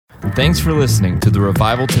Thanks for listening to the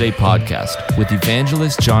Revival Today podcast with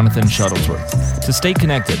evangelist Jonathan Shuttlesworth. To stay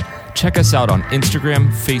connected, check us out on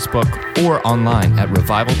Instagram, Facebook, or online at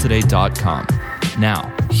revivaltoday.com.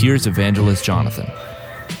 Now, here's evangelist Jonathan.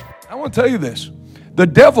 I want to tell you this. The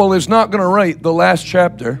devil is not going to write the last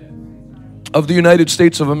chapter of the United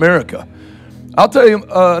States of America. I'll tell you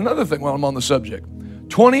another thing while I'm on the subject.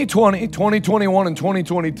 2020, 2021, and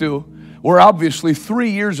 2022 were obviously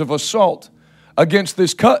 3 years of assault against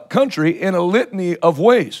this country in a litany of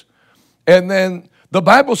ways. And then the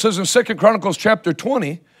Bible says in 2 Chronicles chapter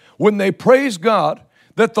 20, when they praised God,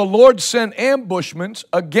 that the Lord sent ambushments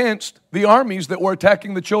against the armies that were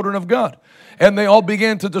attacking the children of God. And they all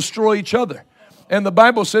began to destroy each other. And the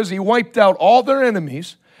Bible says he wiped out all their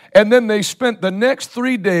enemies, and then they spent the next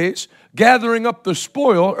 3 days gathering up the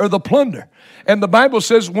spoil or the plunder. And the Bible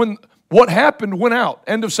says when what happened went out,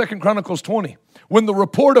 end of 2 Chronicles 20, when the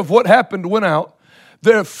report of what happened went out,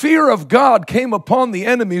 the fear of God came upon the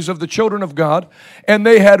enemies of the children of God, and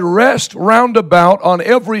they had rest round about on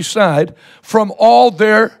every side from all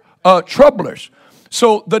their troublers.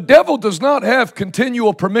 So the devil does not have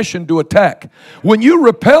continual permission to attack. When you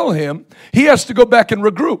repel him, he has to go back and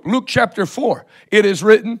regroup. Luke chapter 4, it is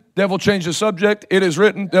written, devil changed the subject, it is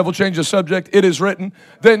written, devil changed the subject, it is written.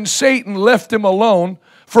 Then Satan left him alone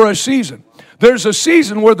for a season. There's a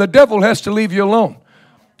season where the devil has to leave you alone.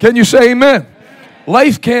 Can you say amen?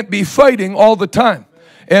 Life can't be fighting all the time.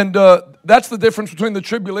 And that's the difference between the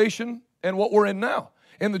tribulation and what we're in now.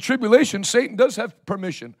 In the tribulation, Satan does have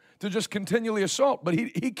permission to just continually assault, but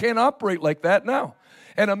he can't operate like that now.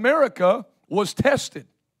 And America was tested.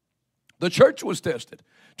 The church was tested.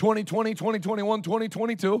 2020, 2021,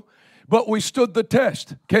 2022. But we stood the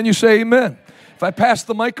test. Can you say amen? If I pass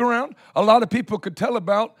the mic around, a lot of people could tell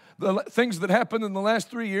about the things that happened in the last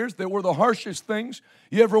 3 years that were the harshest things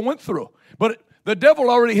you ever went through. But the devil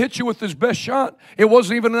already hit you with his best shot. It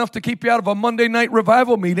wasn't even enough to keep you out of a Monday night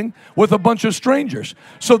revival meeting with a bunch of strangers.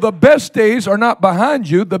 So the best days are not behind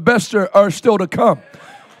you. The best are still to come.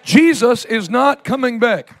 Jesus is not coming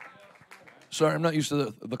back. Sorry, I'm not used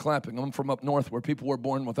to the clapping. I'm from up north where people were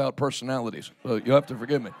born without personalities. So you have to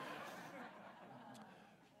forgive me.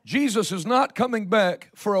 Jesus is not coming back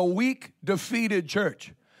for a weak, defeated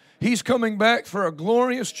church. He's coming back for a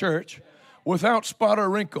glorious church without spot or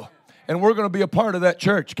wrinkle. And we're going to be a part of that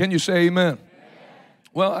church. Can you say amen?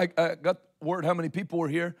 Well, I got word how many people were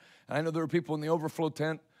here. I know there were people in the overflow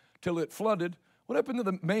tent till it flooded. What happened to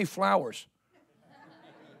the May flowers?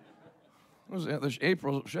 The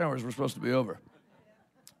April showers were supposed to be over.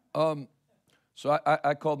 So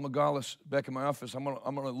I called Megalis back in my office. I'm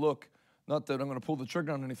gonna look. Not that I'm going to pull the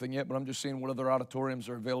trigger on anything yet, but I'm just seeing what other auditoriums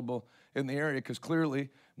are available in the area, because clearly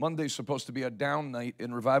Monday's supposed to be a down night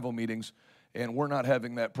in revival meetings, and we're not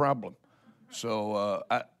having that problem. So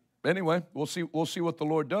anyway, we'll see what the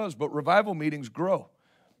Lord does. But revival meetings grow.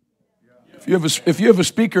 If you have a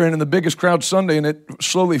speaker in the biggest crowd Sunday, and it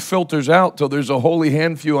slowly filters out till there's a holy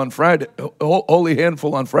handful on Friday,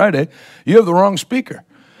 you have the wrong speaker.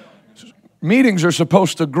 Meetings are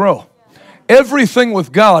supposed to grow. Everything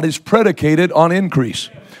with God is predicated on increase.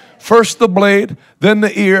 First the blade, then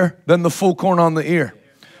the ear, then the full corn on the ear.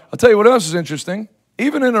 I'll tell you what else is interesting.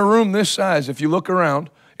 Even in a room this size, if you look around,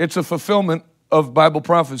 it's a fulfillment of Bible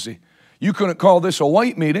prophecy. You couldn't call this a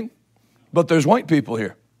white meeting, but there's white people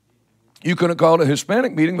here. You couldn't call it a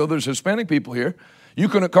Hispanic meeting, though there's Hispanic people here. You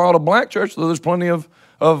couldn't call it a black church, though there's plenty of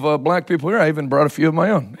black people here. I even brought a few of my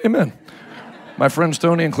own. Amen. My friends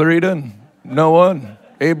Tony and Clarita and Noah and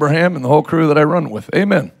Abraham and the whole crew that I run with.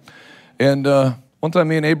 Amen. And one time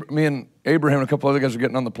me and Abraham and a couple other guys were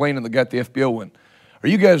getting on the plane, and the guy at the FBO went, "Are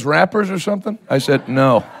you guys rappers or something?" I said,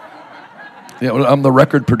 "No." Yeah, well, I'm the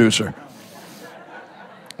record producer.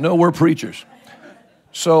 No, we're preachers.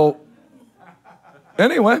 So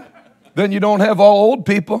anyway, then you don't have all old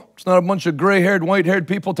people. It's not a bunch of gray-haired, white-haired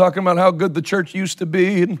people talking about how good the church used to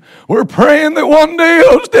be, and we're praying that one day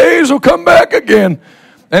those days will come back again.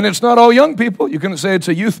 And it's not all young people. You can say it's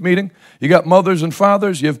a youth meeting. You got mothers and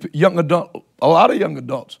fathers. You have a lot of young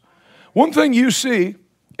adults. One thing you see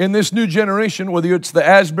in this new generation, whether it's the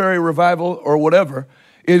Asbury revival or whatever,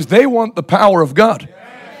 is they want the power of God.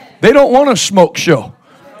 They don't want a smoke show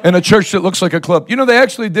in a church that looks like a club. You know, they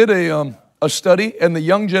actually did a study, and the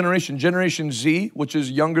young generation, Generation Z, which is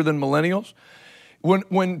younger than millennials,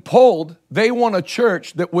 when polled, they want a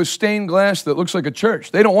church that was stained glass that looks like a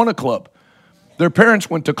church. They don't want a club. Their parents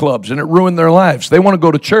went to clubs, and it ruined their lives. They want to go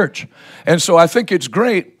to church. And so I think it's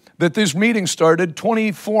great that this meeting started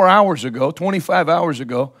 24 hours ago, 25 hours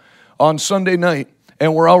ago on Sunday night,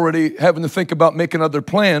 and we're already having to think about making other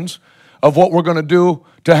plans of what we're going to do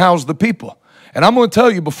to house the people. And I'm going to tell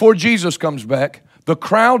you, before Jesus comes back, the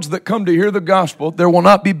crowds that come to hear the gospel, there will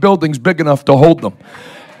not be buildings big enough to hold them.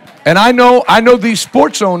 And I know these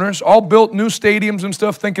sports owners all built new stadiums and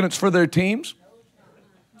stuff thinking it's for their teams,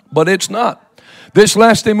 but it's not. This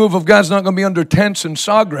last day move of God's not going to be under tents and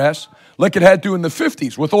sawgrass like it had to in the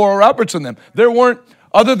 50s with Oral Roberts and them. There weren't,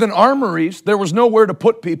 other than armories, there was nowhere to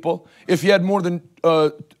put people if you had more than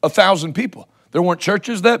 1,000 people. There weren't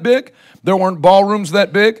churches that big. There weren't ballrooms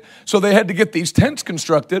that big. So they had to get these tents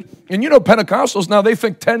constructed. And you know, Pentecostals, now they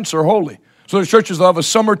think tents are holy. So there's churches that have a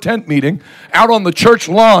summer tent meeting out on the church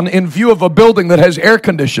lawn in view of a building that has air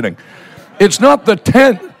conditioning. It's not the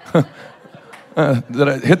tent. Did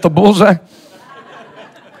I hit the bullseye?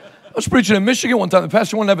 I was preaching in Michigan one time. The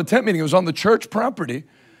pastor wanted to have a tent meeting. It was on the church property.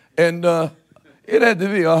 And it had to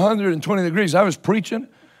be 120 degrees. I was preaching.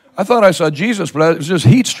 I thought I saw Jesus, but it was just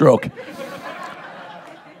heat stroke.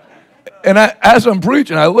 And as I'm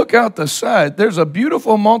preaching, I look out the side. There's a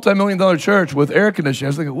beautiful multi-million-dollar church with air conditioning. I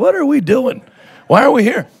was thinking, what are we doing? Why are we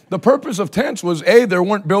here? The purpose of tents was, A, there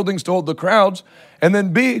weren't buildings to hold the crowds. And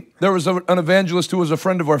then, B, there was an evangelist who was a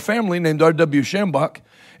friend of our family named R.W. Schambach.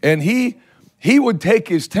 And he would take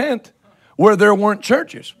his tent where there weren't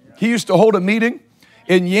churches. He used to hold a meeting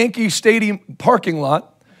in Yankee Stadium parking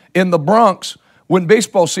lot in the Bronx when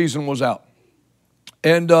baseball season was out.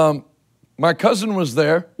 And my cousin was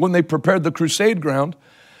there when they prepared the crusade ground.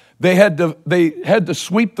 They had to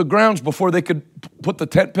sweep the grounds before they could put the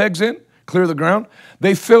tent pegs in, clear the ground.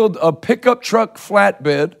 They filled a pickup truck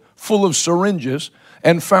flatbed full of syringes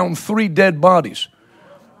and found 3 dead bodies.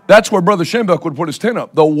 That's where Brother Schambach would put his tent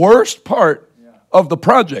up. The worst part of the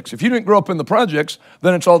projects. If you didn't grow up in the projects,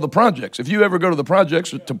 then it's all the projects. If you ever go to the projects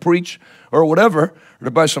to preach or whatever, or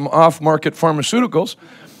to buy some off-market pharmaceuticals,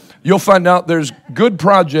 you'll find out there's good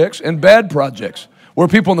projects and bad projects. Where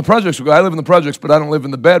people in the projects will go, I live in the projects, but I don't live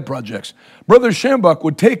in the bad projects. Brother Schambach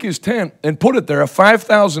would take his tent and put it there, a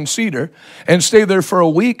 5,000-seater, and stay there for a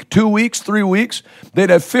week, 2 weeks, 3 weeks. They'd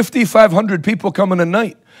have 5,500 people coming a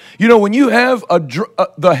night. You know, when you have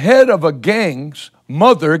the head of a gang's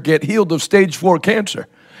mother get healed of stage 4 cancer,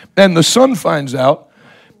 and the son finds out,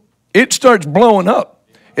 it starts blowing up.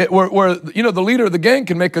 Where you know, the leader of the gang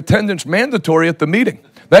can make attendance mandatory at the meeting.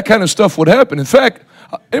 That kind of stuff would happen. In fact,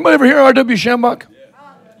 anybody ever hear R.W. Schambach?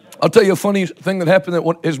 I'll tell you a funny thing that happened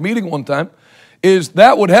at his meeting one time, is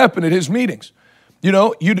that would happen at his meetings. You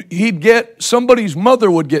know, he'd get, somebody's mother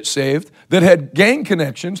would get saved that had gang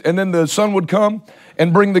connections, and then the son would come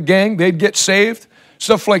and bring the gang, they'd get saved,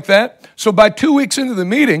 stuff like that. So by 2 weeks into the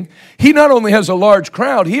meeting, he not only has a large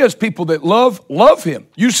crowd, he has people that love him.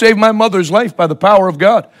 You saved my mother's life by the power of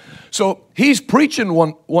God. So he's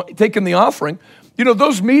preaching taking the offering. You know,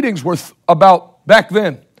 those meetings were back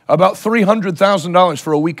then, about $300,000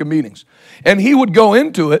 for a week of meetings. And he would go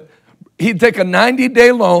into it, he'd take a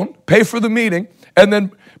 90-day loan, pay for the meeting, and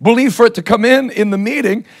then believe for it to come in the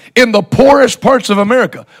meeting in the poorest parts of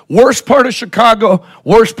America. Worst part of Chicago,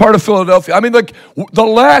 worst part of Philadelphia. I mean, like the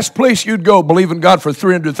last place you'd go believing God for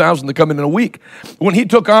 $300,000 to come in a week. When he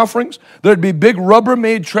took offerings, there'd be big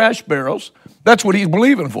Rubbermaid trash barrels. That's what he's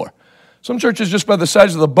believing for. Some churches, just by the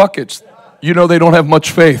size of the buckets, you know they don't have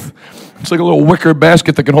much faith. It's like a little wicker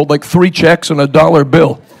basket that can hold like 3 checks and a $1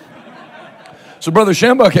 bill. So Brother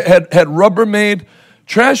Schambach had Rubbermaid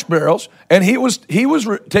trash barrels, and he was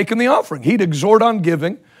taking the offering. He'd exhort on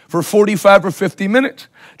giving for 45 or 50 minutes,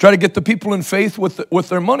 try to get the people in faith with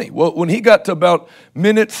their money. Well, when he got to about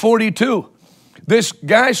minute 42, this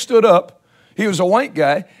guy stood up. He was a white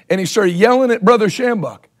guy, and he started yelling at Brother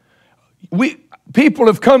Schambach. People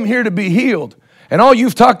have come here to be healed, and all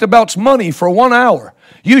you've talked about's money for 1 hour.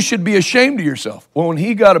 You should be ashamed of yourself. Well, when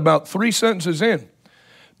he got about 3 sentences in,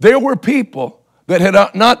 there were people that had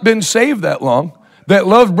not been saved that long, that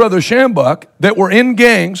loved Brother Schambach, that were in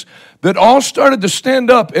gangs, that all started to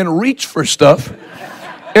stand up and reach for stuff.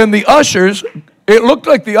 And the ushers, it looked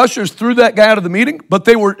like the ushers threw that guy out of the meeting, but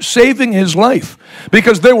they were saving his life.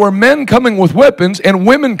 Because there were men coming with weapons and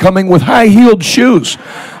women coming with high-heeled shoes.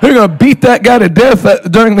 They're going to beat that guy to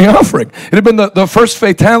death during the offering. It had been the first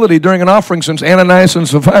fatality during an offering since Ananias and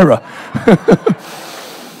Sapphira.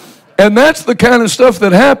 And that's the kind of stuff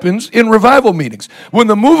that happens in revival meetings. When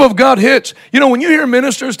the move of God hits, you know, when you hear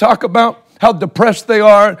ministers talk about how depressed they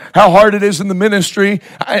are, how hard it is in the ministry,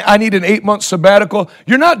 I need an 8-month sabbatical,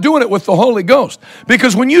 you're not doing it with the Holy Ghost.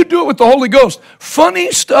 Because when you do it with the Holy Ghost,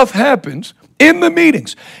 funny stuff happens in the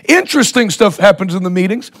meetings. Interesting stuff happens in the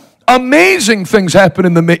meetings. Amazing things happen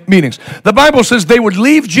in the meetings. The Bible says they would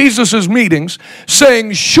leave Jesus' meetings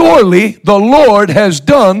saying, surely the Lord has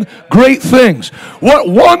done great things. What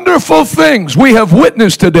wonderful things we have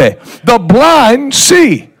witnessed today. The blind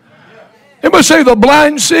see. Everybody say the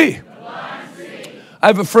blind see. I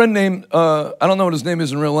have a friend named, I don't know what his name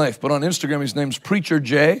is in real life, but on Instagram his name's Preacher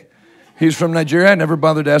Jay. He's from Nigeria. I never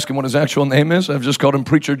bothered to ask him what his actual name is. I've just called him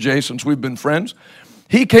Preacher Jay since we've been friends.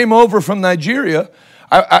 He came over from Nigeria.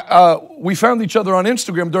 We found each other on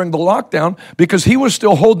Instagram during the lockdown because he was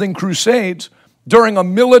still holding crusades during a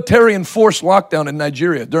military enforced lockdown in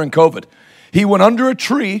Nigeria during COVID. He went under a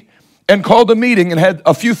tree and called a meeting and had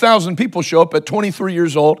a few thousand people show up at 23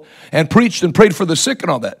 years old and preached and prayed for the sick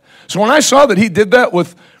and all that. So when I saw that he did that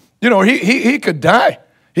with, he could die.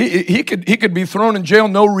 He could be thrown in jail,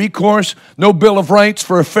 no recourse, no Bill of Rights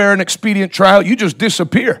for a fair and expedient trial. You just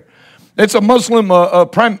disappear. It's a Muslim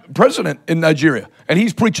prime president in Nigeria, and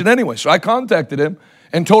he's preaching anyway. So I contacted him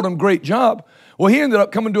and told him, great job. Well, he ended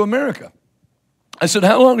up coming to America. I said,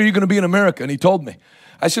 how long are you going to be in America? And he told me.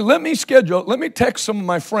 I said, let me text some of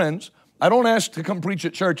my friends. I don't ask to come preach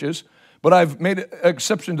at churches, but I've made an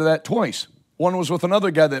exception to that twice. One was with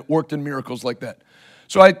another guy that worked in miracles like that.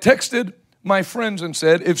 So I texted my friends and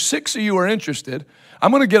said, if 6 of you are interested,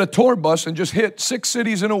 I'm going to get a tour bus and just hit 6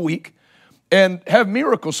 cities in a week and have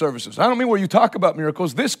miracle services. I don't mean where you talk about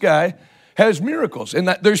miracles. This guy has miracles. And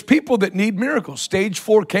there's people that need miracles. Stage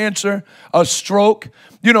 4 cancer, a stroke,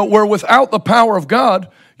 where without the power of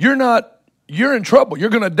God, you're in trouble.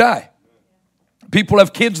 You're going to die. People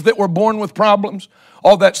have kids that were born with problems,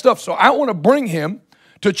 all that stuff. So I want to bring him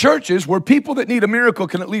to churches where people that need a miracle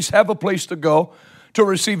can at least have a place to go to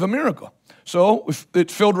receive a miracle. So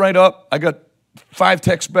it filled right up. I got 5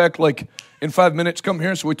 texts back like in 5 minutes, come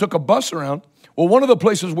here. So we took a bus around. Well, one of the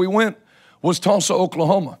places we went was Tulsa,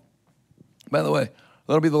 Oklahoma. By the way,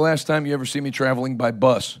 that'll be the last time you ever see me traveling by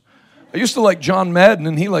bus. I used to like John Madden,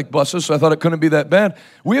 and he liked buses, so I thought it couldn't be that bad.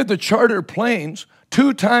 We had to charter planes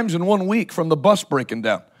 2 times in 1 week from the bus breaking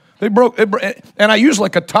down. And I use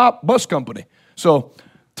like a top bus company. So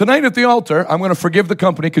tonight at the altar, I'm going to forgive the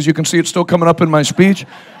company because you can see it's still coming up in my speech.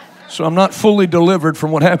 So I'm not fully delivered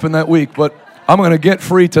from what happened that week, but I'm going to get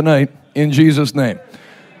free tonight in Jesus' name.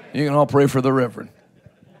 You can all pray for the Reverend.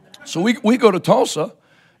 So we go to Tulsa,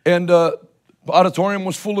 and the auditorium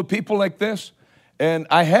was full of people like this. And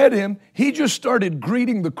I had him, he just started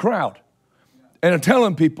greeting the crowd and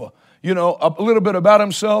telling people, a little bit about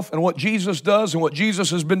himself and what Jesus does and what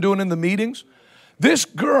Jesus has been doing in the meetings. This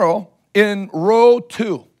girl in row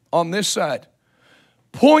 2 on this side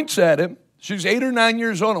points at him. She's 8 or 9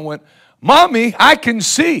 years old and went, Mommy, I can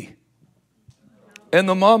see. And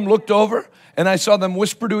the mom looked over and I saw them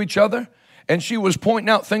whisper to each other. And she was pointing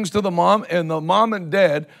out things to the mom, and the mom and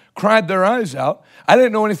dad cried their eyes out. I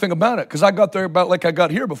didn't know anything about it because I got there about like I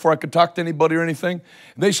got here before I could talk to anybody or anything.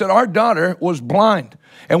 They said our daughter was blind,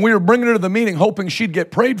 and we were bringing her to the meeting hoping she'd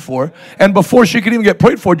get prayed for. And before she could even get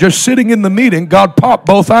prayed for, just sitting in the meeting, God popped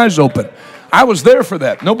both eyes open. I was there for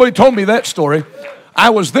that. Nobody told me that story. I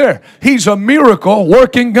was there. He's a miracle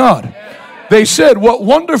working God. They said, what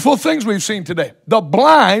wonderful things we've seen today. The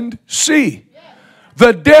blind see.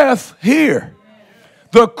 The deaf hear.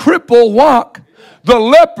 The cripple walk. The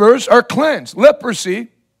lepers are cleansed. Leprosy,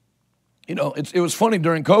 it was funny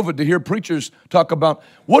during COVID to hear preachers talk about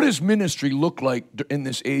what does ministry look like in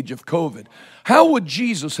this age of COVID? How would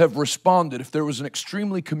Jesus have responded if there was an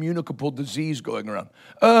extremely communicable disease going around?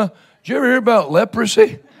 Did you ever hear about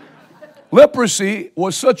leprosy? Leprosy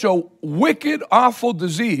was such a wicked, awful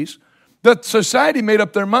disease that society made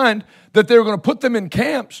up their mind that they were going to put them in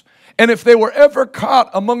camps. And if they were ever caught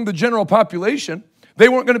among the general population, they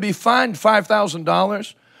weren't going to be fined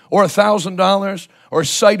 $5,000 or $1,000 or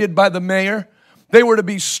cited by the mayor. They were to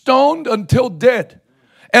be stoned until dead.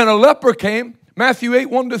 And a leper came, Matthew 8,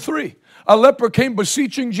 1-3. A leper came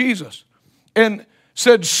beseeching Jesus and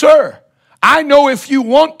said, Sir, I know if you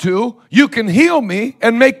want to, you can heal me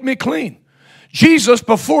and make me clean. Jesus,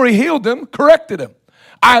 before he healed him, corrected him.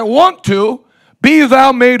 I want to, be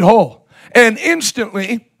thou made whole. And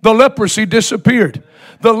instantly, the leprosy disappeared.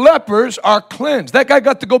 The lepers are cleansed. That guy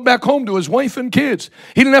got to go back home to his wife and kids.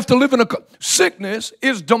 He didn't have to live in sickness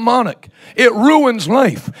is demonic. It ruins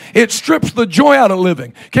life. It strips the joy out of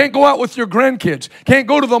living. Can't go out with your grandkids. Can't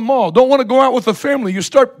go to the mall. Don't want to go out with the family. You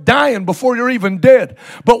start dying before you're even dead.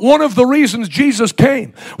 But one of the reasons Jesus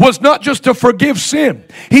came was not just to forgive sin.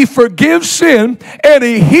 He forgives sin and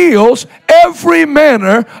he heals every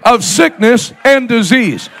manner of sickness and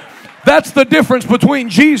disease. That's the difference between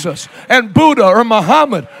Jesus and Buddha or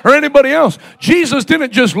Muhammad or anybody else. Jesus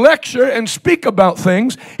didn't just lecture and speak about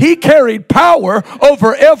things. He carried power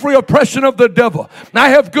over every oppression of the devil. Now, I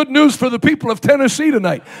have good news for the people of Tennessee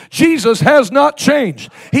tonight. Jesus has not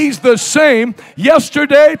changed. He's the same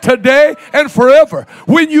yesterday, today, and forever.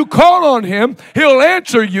 When you call on him, he'll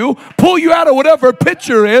answer you, pull you out of whatever pit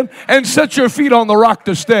you're in, and set your feet on the rock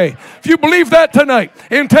to stay. If you believe that tonight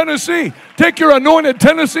in Tennessee, take your anointed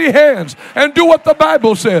Tennessee hands and do what the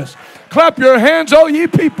Bible says. Clap your hands, all ye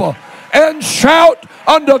people, and shout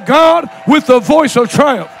unto God with the voice of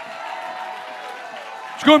triumph.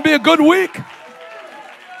 It's going to be a good week.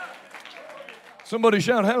 Somebody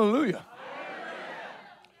shout hallelujah.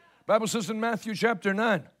 Bible says in Matthew chapter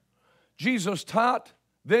 9, Jesus taught,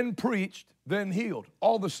 then preached, then healed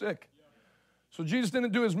all the sick. So Jesus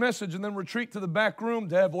didn't do his message and then retreat to the back room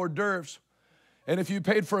to have hors d'oeuvres. And if you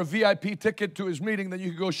paid for a VIP ticket to his meeting, then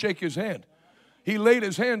you could go shake his hand. He laid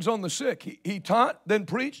his hands on the sick. He taught, then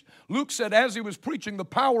preached. Luke said as he was preaching, the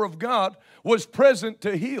power of God was present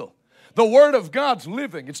to heal. The Word of God's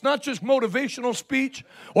living. It's not just motivational speech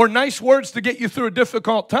or nice words to get you through a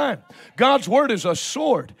difficult time. God's Word is a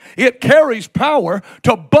sword. It carries power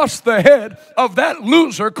to bust the head of that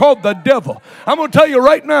loser called the devil. I'm going to tell you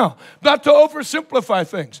right now, not to oversimplify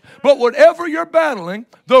things, but whatever you're battling,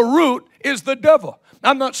 the root is the devil.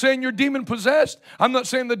 I'm not saying you're demon possessed. I'm not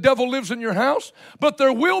saying the devil lives in your house, but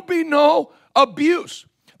there will be no abuse.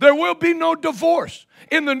 There will be no divorce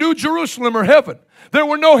in the New Jerusalem or heaven. There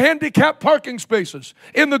were no handicapped parking spaces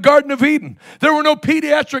in the Garden of Eden. There were no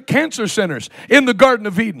pediatric cancer centers in the Garden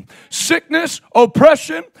of Eden. Sickness,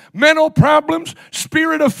 oppression, mental problems,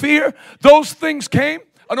 spirit of fear, those things came.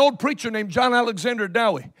 An old preacher named John Alexander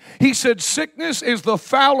Dowie, he said, sickness is the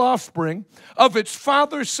foul offspring of its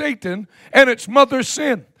father Satan and its mother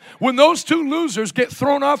sin. When those two losers get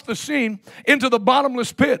thrown off the scene into the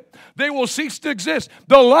bottomless pit, they will cease to exist.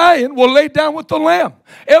 The lion will lay down with the lamb.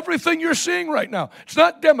 Everything you're seeing right now, it's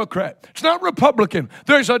not Democrat, it's not Republican.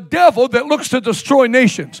 There's a devil that looks to destroy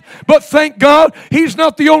nations. But thank God, he's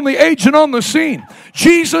not the only agent on the scene.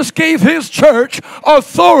 Jesus gave his church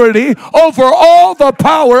authority over all the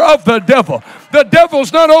power of the devil. The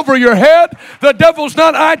devil's not over your head. The devil's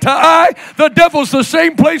not eye to eye. The devil's the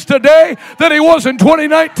same place today that he was in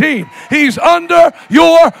 2019. He's under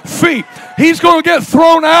your feet. He's going to get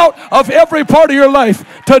thrown out of every part of your life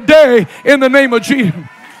today in the name of Jesus.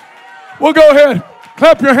 Well, go ahead.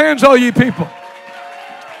 Clap your hands, all ye people.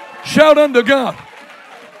 Shout unto God.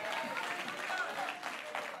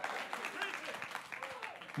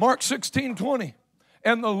 Mark 16:20.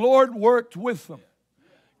 And the Lord worked with them,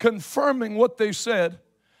 confirming what they said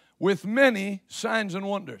with many signs and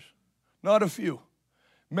wonders. Not a few,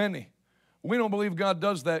 many. We don't believe God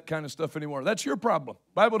does that kind of stuff anymore. That's your problem.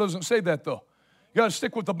 Bible doesn't say that, though. You got to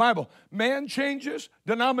stick with the Bible. Man changes,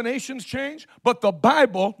 denominations change, but the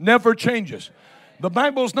Bible never changes. The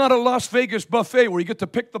Bible's not a Las Vegas buffet where you get to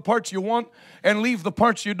pick the parts you want and leave the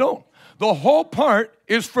parts you don't. The whole part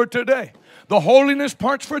is for today. The holiness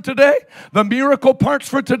part's for today. The miracle part's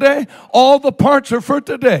for today. All the parts are for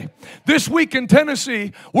today. This week in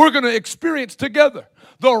Tennessee, we're going to experience together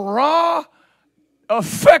the raw,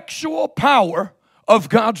 effectual power of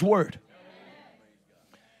God's Word.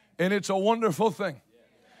 And it's a wonderful thing.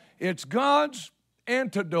 It's God's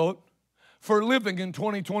antidote for living in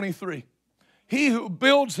 2023. He who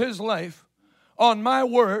builds his life on my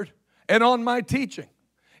word and on my teaching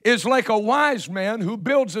is like a wise man who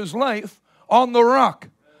builds his life on the rock.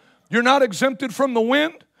 You're not exempted from the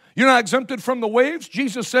wind. You're not exempted from the waves.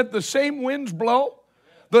 Jesus said the same winds blow,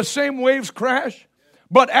 the same waves crash,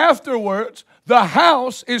 but afterwards, the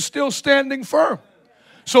house is still standing firm.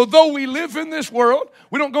 So though we live in this world,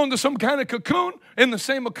 we don't go into some kind of cocoon in the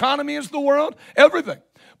same economy as the world, everything.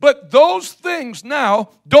 But those things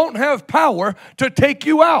now don't have power to take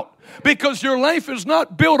you out because your life is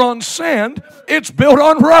not built on sand, it's built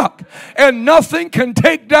on rock. And nothing can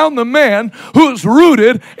take down the man who's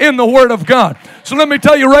rooted in the Word of God. So let me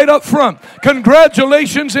tell you right up front,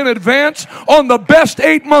 congratulations in advance on the best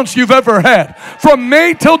 8 months you've ever had. From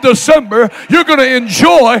May till December, you're going to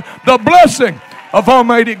enjoy the blessing of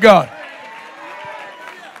Almighty God.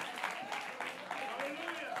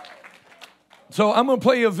 So I'm going to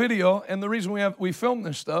play you a video, and the reason we film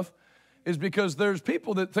this stuff is because there's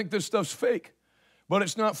people that think this stuff's fake, but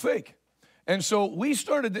it's not fake. And so we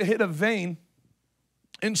started to hit a vein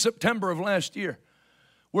in September of last year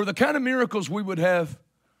where the kind of miracles we would have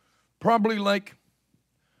probably like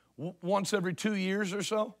once every 2 years or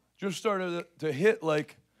so just started to hit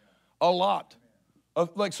like a lot.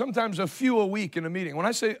 Like sometimes a few a week in a meeting. When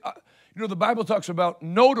I say, You know, the Bible talks about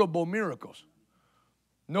notable miracles.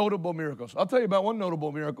 Notable miracles. I'll tell you about one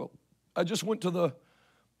notable miracle. I just went to the,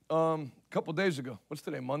 couple days ago. What's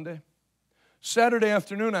today, Monday? Saturday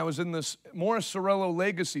afternoon, I was in this Morris Cerullo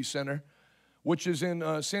Legacy Center, which is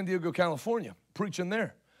in San Diego, California, preaching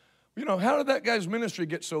there. You know, how did that guy's ministry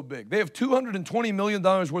get so big? They have $220 million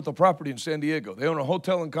worth of property in San Diego. They own a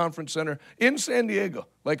hotel and conference center in San Diego,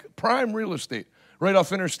 like prime real estate, right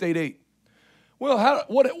off Interstate 8. Well,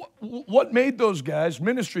 what made those guys'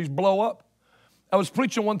 ministries blow up? I was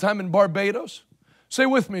preaching one time in Barbados. Say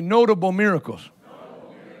with me, notable miracles.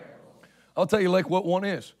 I'll tell you like what one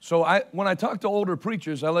is. So when I talk to older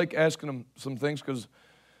preachers, I like asking them some things because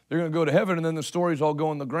they're going to go to heaven and then the stories all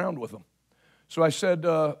go in the ground with them. So I said,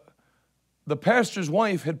 the pastor's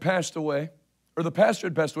wife had passed away, or the pastor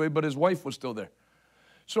had passed away, but his wife was still there.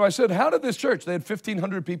 So I said, how did this church, they had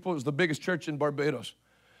 1,500 people, it was the biggest church in Barbados.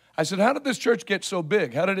 I said, how did this church get so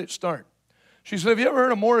big? How did it start? She said, have you ever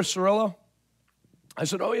heard of Morris Cerullo? I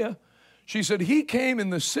said, oh yeah. She said, he came in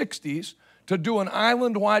the 60s to do an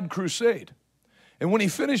island-wide crusade. And when he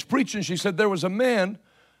finished preaching, she said, there was a man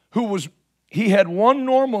he had one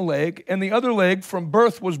normal leg, and the other leg from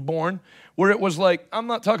birth was born, where it was like, I'm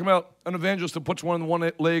not talking about an evangelist that puts one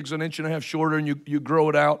leg's an inch and a half shorter and you grow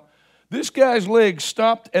it out. This guy's leg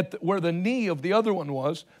stopped at where the knee of the other one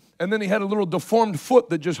was, and then he had a little deformed foot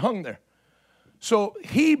that just hung there. So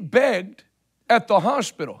he begged at the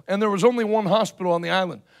hospital, and there was only one hospital on the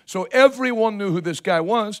island. So everyone knew who this guy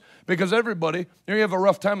was because everybody, you have a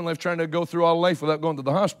rough time in life trying to go through all life without going to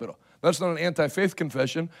the hospital. That's not an anti-faith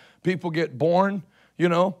confession. People get born, you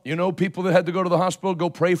know people that had to go to the hospital, go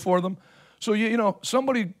pray for them. So, you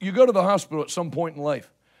go to the hospital at some point in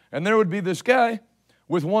life, and there would be this guy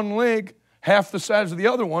with one leg, half the size of the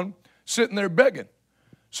other one, sitting there begging.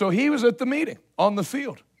 So he was at the meeting on the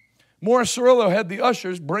field. Morris Cerullo had the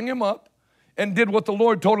ushers bring him up and did what the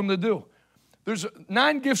Lord told him to do. There's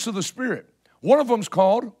 9 gifts of the Spirit. One of them's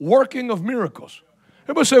called working of miracles.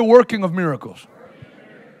 Everybody say working of miracles.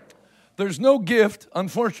 There's no gift,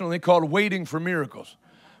 unfortunately, called waiting for miracles.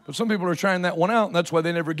 But some people are trying that one out, and that's why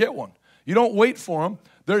they never get one. You don't wait for them.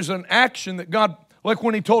 There's an action that God, like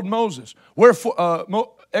when he told Moses,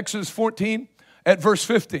 Exodus 14 at verse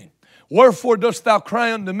 15, wherefore dost thou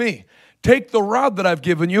cry unto me? Take the rod that I've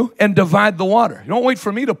given you and divide the water. You don't wait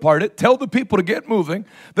for me to part it. Tell the people to get moving.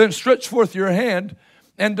 Then stretch forth your hand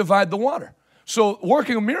and divide the water. So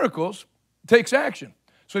working of miracles takes action.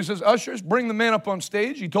 So he says, ushers, bring the man up on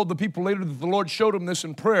stage. He told the people later that the Lord showed him this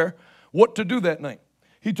in prayer, what to do that night.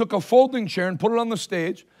 He took a folding chair and put it on the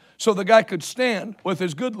stage so the guy could stand with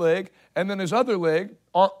his good leg and then his other leg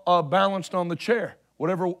balanced on the chair,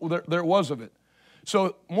 whatever there was of it.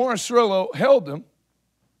 So Morris Cerullo held him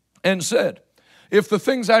and said, if the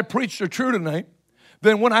things I preached are true tonight,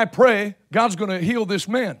 then when I pray, God's going to heal this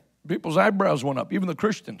man. People's eyebrows went up, even the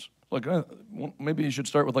Christians. Like, maybe you should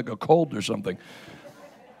start with like a cold or something.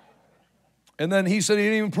 And then he said he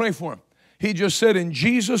didn't even pray for him. He just said, in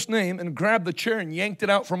Jesus' name, and grabbed the chair and yanked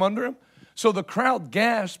it out from under him. So the crowd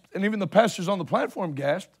gasped, and even the pastors on the platform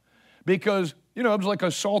gasped, because, it was like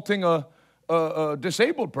assaulting a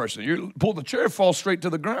disabled person. You pull the chair, falls straight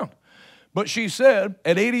to the ground. But she said,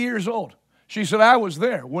 at 80 years old, she said, I was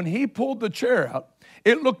there. When he pulled the chair out,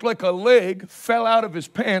 it looked like a leg fell out of his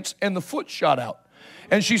pants and the foot shot out.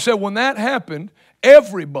 And she said, when that happened,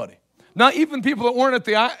 everybody, not even people that weren't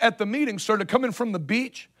at the meeting, started coming from the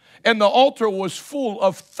beach, and the altar was full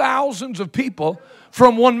of thousands of people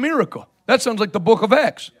from one miracle. That sounds like the book of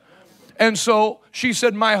Acts. And so she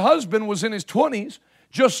said, my husband was in his 20s,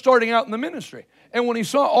 just starting out in the ministry. And when he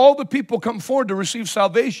saw all the people come forward to receive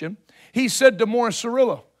salvation, he said to Morris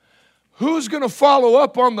Cerullo, who's going to follow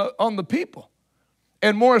up on the people?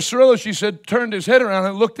 And Morris Cerullo, she said, turned his head around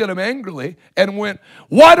and looked at him angrily and went,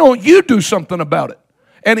 why don't you do something about it?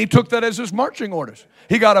 And he took that as his marching orders.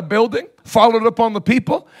 He got a building, followed up on the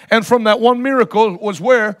people, and from that one miracle was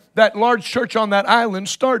where that large church on that island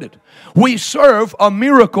started. We serve a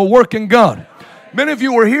miracle-working God. Many of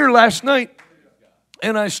you were here last night,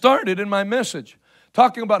 and I started in my message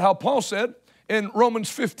talking about how Paul said in Romans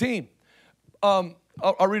 15, I'll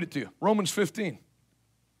read it to you. Romans 15.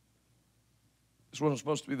 This wasn't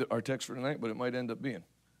supposed to be our text for tonight, but it might end up being.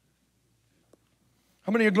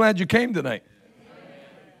 How many are glad you came tonight?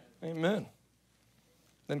 Amen.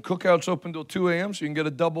 Then cookout's open till 2 a.m. so you can get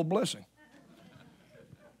a double blessing.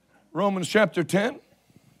 Romans chapter 10.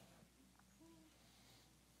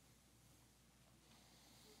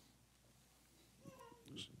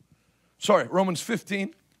 Sorry, Romans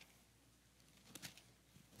 15.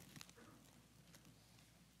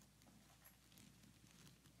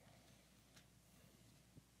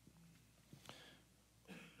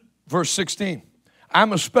 Verse 16,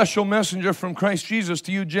 I'm a special messenger from Christ Jesus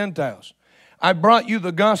to you Gentiles. I brought you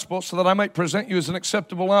the gospel so that I might present you as an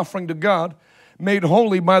acceptable offering to God, made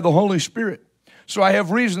holy by the Holy Spirit. So I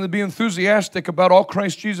have reason to be enthusiastic about all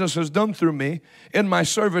Christ Jesus has done through me in my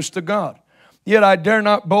service to God. Yet I dare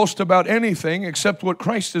not boast about anything except what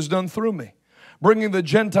Christ has done through me, bringing the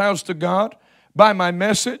Gentiles to God by my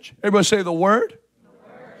message. Everybody say the word.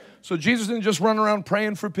 So Jesus didn't just run around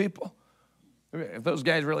praying for people. If those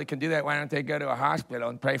guys really can do that, why don't they go to a hospital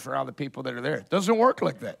and pray for all the people that are there? It doesn't work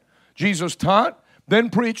like that. Jesus taught, then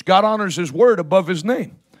preached. God honors his word above his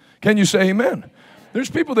name. Can you say amen? There's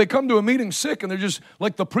people, they come to a meeting sick, and they're just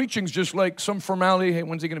like the preaching's just like some formality. Hey,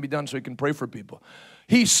 when's he going to be done so he can pray for people?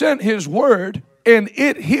 He sent his word, and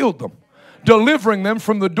it healed them, delivering them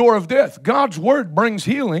from the door of death. God's word brings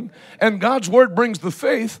healing, and God's word brings the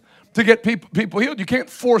faith to get people healed. You can't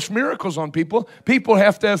force miracles on people. People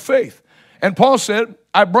have to have faith. And Paul said,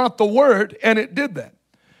 I brought the word, and it did that.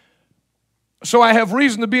 So I have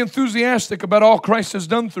reason to be enthusiastic about all Christ has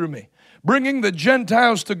done through me, bringing the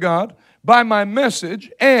Gentiles to God by my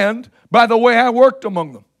message and by the way I worked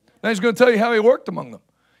among them. Now he's going to tell you how he worked among them.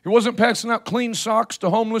 He wasn't passing out clean socks to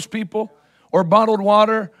homeless people or bottled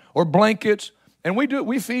water or blankets. And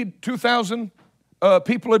we feed 2,000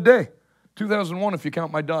 people a day. 2,001 if you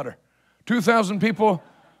count my daughter. 2,000 people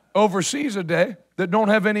overseas a day that don't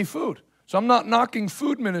have any food. So I'm not knocking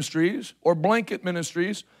food ministries or blanket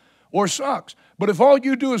ministries or socks. But if all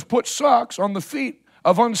you do is put socks on the feet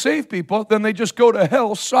of unsaved people, then they just go to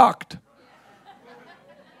hell socked.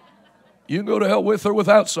 You can go to hell with or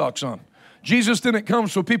without socks on. Jesus didn't come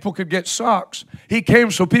so people could get socks. He came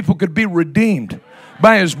so people could be redeemed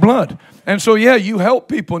by his blood. And so, yeah, you help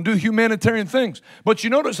people and do humanitarian things. But you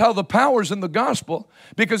notice how the power's in the gospel,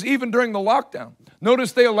 because even during the lockdown,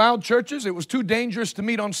 notice they allowed churches. It was too dangerous to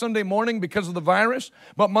meet on Sunday morning because of the virus.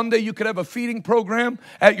 But Monday you could have a feeding program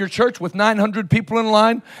at your church with 900 people in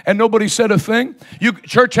line and nobody said a thing.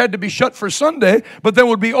 Church had to be shut for Sunday, but then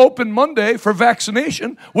would be open Monday for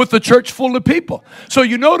vaccination with the church full of people. So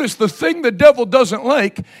you notice the thing the devil doesn't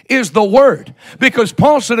like is the word. Because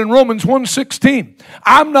Paul said in Romans 1:16,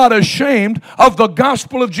 I'm not ashamed of the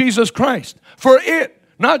gospel of Jesus Christ. For it,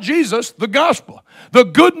 not Jesus, the gospel. The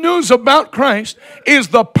good news about Christ is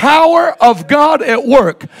the power of God at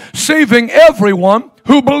work, saving everyone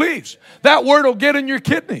who believes. That word will get in your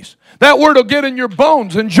kidneys. That word will get in your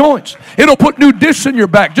bones and joints. It'll put new discs in your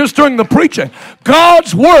back just during the preaching.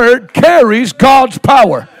 God's word carries God's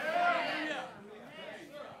power.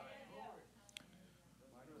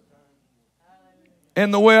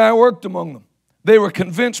 And the way I worked among them, they were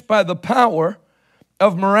convinced by the power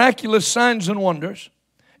of miraculous signs and wonders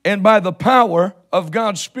and by the power of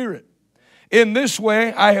God's Spirit. In this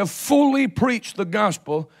way, I have fully preached the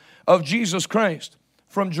gospel of Jesus Christ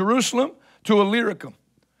from Jerusalem to Illyricum.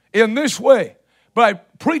 In this way, by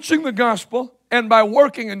preaching the gospel and by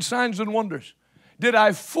working in signs and wonders, did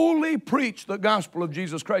I fully preach the gospel of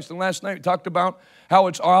Jesus Christ. And last night we talked about how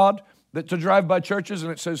it's odd that to drive by churches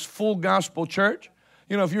and it says full gospel church.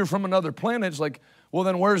 You know, if you're from another planet, it's like, well,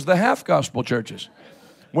 then where's the half gospel churches?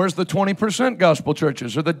 Where's the 20% gospel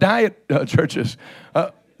churches or the diet churches?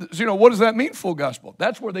 What does that mean, full gospel?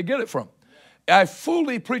 That's where they get it from. I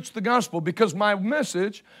fully preached the gospel because my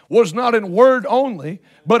message was not in word only,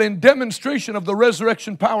 but in demonstration of the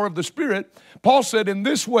resurrection power of the Spirit. Paul said, in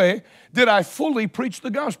this way did I fully preach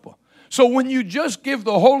the gospel. So when you just give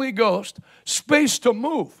the Holy Ghost space to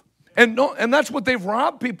move, and that's what they've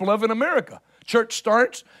robbed people of in America. Church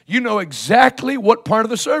starts, you know exactly what part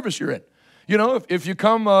of the service you're in. You know, if you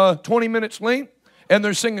come 20 minutes late and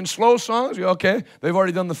they're singing slow songs, you're okay, they've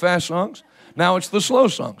already done the fast songs. Now it's the slow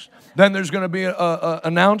songs. Then there's going to be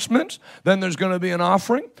announcements. Then there's going to be an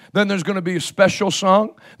offering. Then there's going to be a special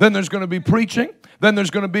song. Then there's going to be preaching. Then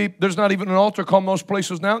there's not even an altar call most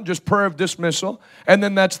places now, just prayer of dismissal. And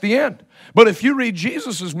then that's the end. But if you read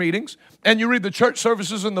Jesus' meetings and you read the church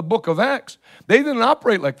services in the book of Acts, they didn't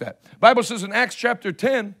operate like that. The Bible says in Acts chapter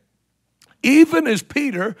 10, even as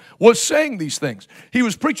Peter was saying these things, he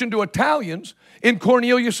was preaching to Italians in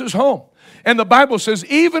Cornelius' home. And the Bible says,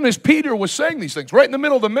 even as Peter was saying these things, right in the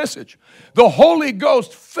middle of the message, the Holy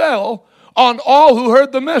Ghost fell on all who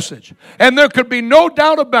heard the message. And there could be no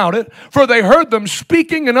doubt about it, for they heard them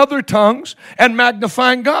speaking in other tongues and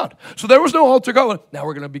magnifying God. So there was no altar call. Now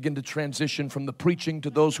we're going to begin to transition from the preaching to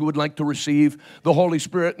those who would like to receive the Holy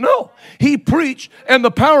Spirit. No, he preached, and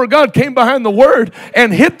the power of God came behind the word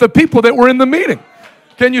and hit the people that were in the meeting.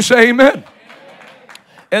 Can you say amen?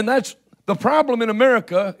 And that's the problem in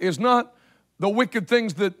America, is not the wicked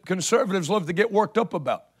things that conservatives love to get worked up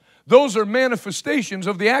about. Those are manifestations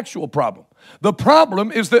of the actual problem. The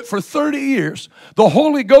problem is that for 30 years, the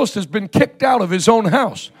Holy Ghost has been kicked out of his own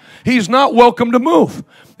house. He's not welcome to move.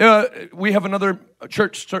 We have another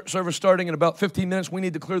church service starting in about 15 minutes. We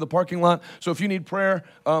need to clear the parking lot. So if you need prayer,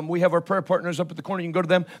 we have our prayer partners up at the corner. You can go to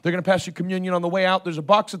them. They're going to pass you communion on the way out. There's a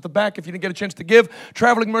box at the back if you didn't get a chance to give.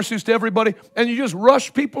 Traveling mercies to everybody. And you just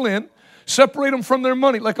rush people in, separate them from their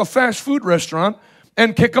money like a fast food restaurant,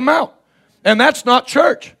 and kick them out. And that's not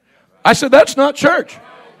church. I said, that's not church.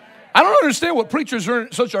 I don't understand what preachers are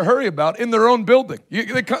in such a hurry about in their own building.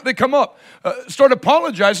 They come up, start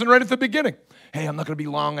apologizing right at the beginning. Hey, I'm not going to be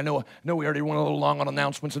long. I know we already went a little long on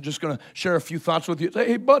announcements. I'm just going to share a few thoughts with you.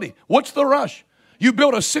 Hey, buddy, what's the rush? You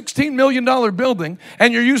built a $16 million building,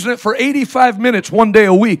 and you're using it for 85 minutes one day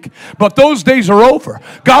a week. But those days are over.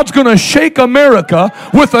 God's going to shake America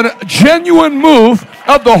with a genuine move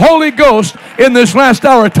of the Holy Ghost in this last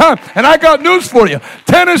hour of time. And I got news for you.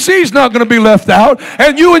 Tennessee's not going to be left out,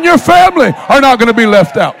 and you and your family are not going to be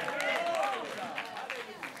left out.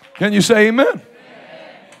 Can you say amen?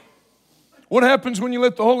 What happens when you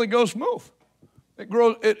let the Holy Ghost move? It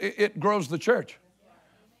grows the church.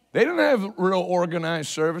 They didn't have real organized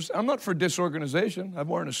service. I'm not for disorganization. I'm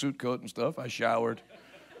wearing a suit coat and stuff. I showered.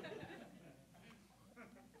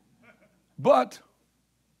 But,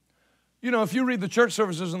 if you read the church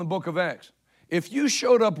services in the book of Acts, if you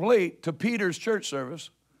showed up late to Peter's church service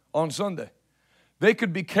on Sunday, they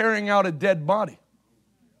could be carrying out a dead body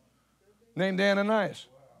named Ananias.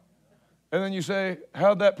 And then you say,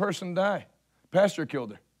 how'd that person die? Pastor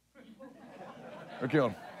killed her. Or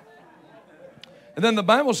killed him. And then the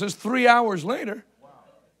Bible says 3 hours later,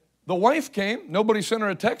 the wife came. Nobody sent her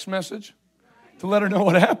a text message to let her know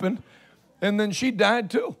what happened. And then she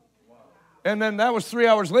died too. And then that was 3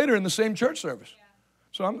 hours later in the same church service.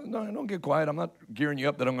 So don't get quiet. I'm not gearing you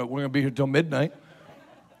up that we're going to be here till midnight.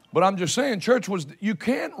 But I'm just saying, you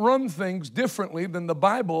can't run things differently than the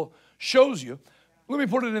Bible shows you. Let me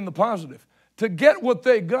put it in the positive. To get what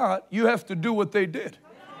they got, you have to do what they did.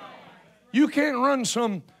 You can't run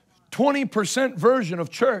some 20% version of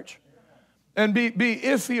church and be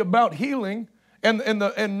iffy about healing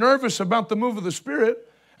and nervous about the move of the Spirit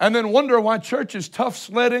and then wonder why church is tough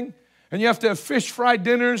sledding and you have to have fish fry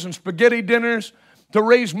dinners and spaghetti dinners to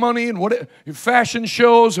raise money and fashion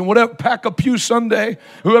shows and whatever, pack a pew Sunday,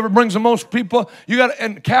 whoever brings the most people.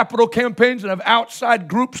 And capital campaigns and have outside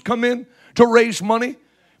groups come in to raise money.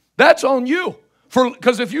 That's on you.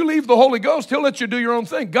 Because if you leave the Holy Ghost, He'll let you do your own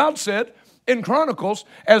thing. God said in Chronicles,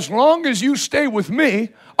 as long as you stay with me,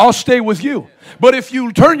 I'll stay with you. But if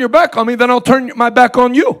you turn your back on me, then I'll turn my back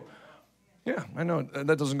on you. Yeah, I know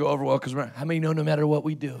that doesn't go over well because how many know no matter what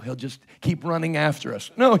we do, He'll just keep running after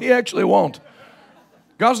us? No, He actually won't.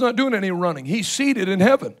 God's not doing any running. He's seated in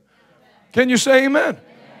heaven. Can you say amen?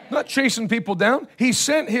 Not chasing people down. He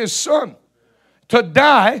sent His Son to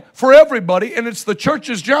die for everybody, and it's the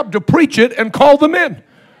church's job to preach it and call them in.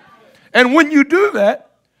 And when you do that,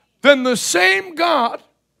 then the same God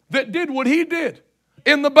that did what He did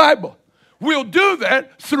in the Bible will do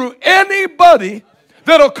that through anybody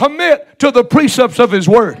that'll commit to the precepts of His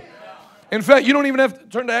Word. In fact, you don't even have to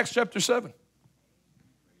turn to Acts chapter 7.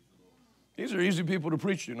 These are easy people to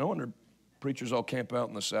preach to. No wonder preachers all camp out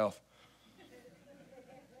in the South.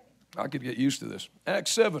 I could get used to this.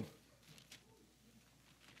 Acts 7.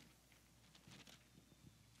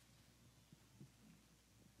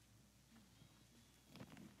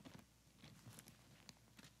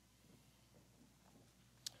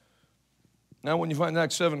 Now, when you find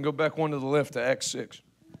Acts 7, go back one to the left to Acts 6.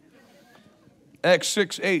 Acts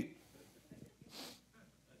 6:8.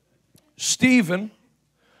 Stephen,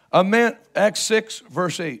 Acts 6,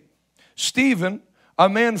 verse 8. Stephen, a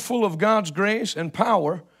man full of God's grace and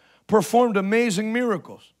power, performed amazing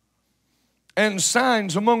miracles and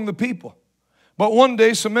signs among the people. But one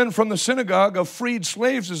day, some men from the synagogue of freed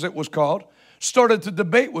slaves, as it was called, started to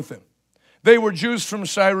debate with him. They were Jews from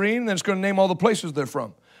Cyrene, and it's going to name all the places they're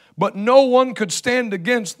from. But no one could stand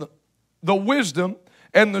against the wisdom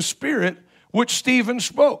and the spirit which Stephen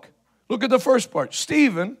spoke. Look at the first part.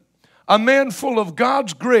 Stephen, a man full of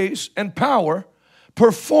God's grace and power,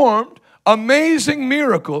 performed amazing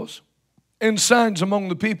miracles and signs among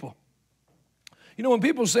the people. You know, when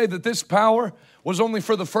people say that this power was only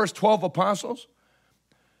for the first 12 apostles,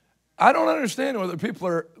 I don't understand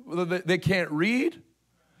whether they can't read.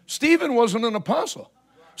 Stephen wasn't an apostle.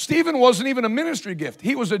 Stephen wasn't even a ministry gift.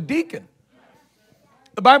 He was a deacon.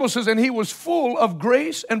 The Bible says, and he was full of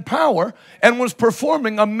grace and power and was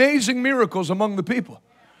performing amazing miracles among the people.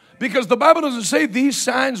 Because the Bible doesn't say these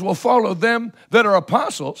signs will follow them that are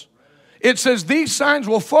apostles. It says these signs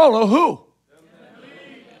will follow who?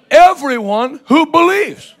 everyone who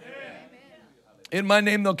believes. In my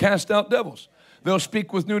name they'll cast out devils. They'll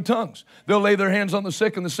speak with new tongues. They'll lay their hands on the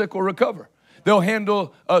sick and the sick will recover. They'll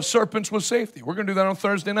handle serpents with safety. We're going to do that on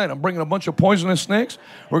Thursday night. I'm bringing a bunch of poisonous snakes.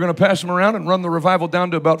 We're going to pass them around and run the revival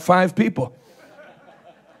down to about 5 people.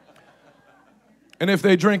 And if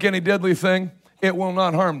they drink any deadly thing, it will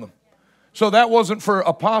not harm them. So that wasn't for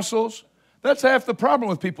apostles. That's half the problem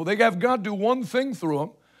with people. They have God do one thing through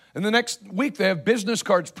them, and the next week they have business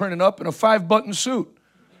cards printed up in a 5-button suit.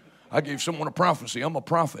 I gave someone a prophecy. I'm a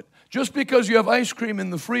prophet. Just because you have ice cream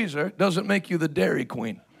in the freezer doesn't make you the Dairy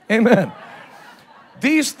Queen. Amen.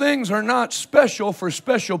 These things are not special for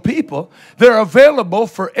special people. They're available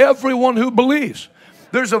for everyone who believes.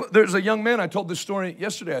 There's a young man, I told this story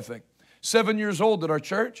yesterday, I think, 7 years old at our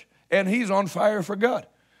church, and he's on fire for God.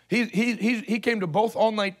 He came to both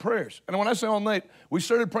all-night prayers. And when I say all night, we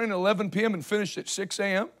started praying at 11 p.m. and finished at 6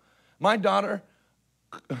 a.m. My daughter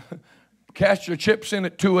cashed her chips in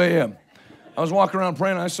at 2 a.m. I was walking around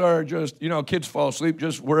praying. I saw her just, kids fall asleep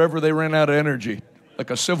just wherever they ran out of energy, like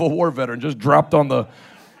a Civil War veteran, just dropped on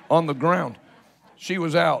the ground. She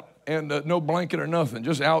was out, and no blanket or nothing,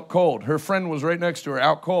 just out cold. Her friend was right next to her,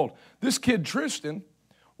 out cold. This kid, Tristan,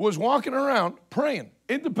 was walking around praying,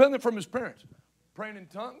 independent from his parents, praying in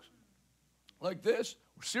tongues like this,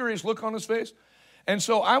 serious look on his face. And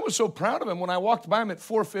so I was so proud of him. When I walked by him at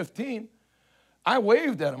 4:15, I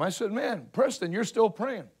waved at him. I said, man, Preston, you're still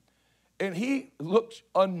praying. And he looked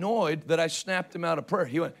annoyed that I snapped him out of prayer.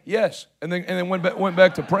 He went, yes, and then went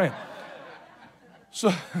back to praying.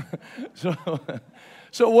 So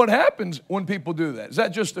what happens when people do that? Is that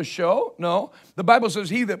just a show? No. The Bible says,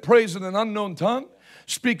 he that prays in an unknown tongue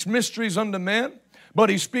speaks mysteries unto man, but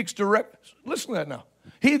he speaks direct. Listen to that now.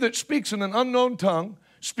 He that speaks in an unknown tongue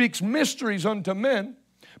speaks mysteries unto men,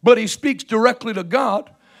 but he speaks directly to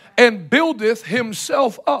God and buildeth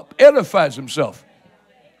himself up, edifies himself.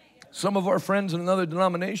 Some of our friends in another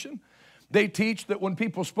denomination, they teach that when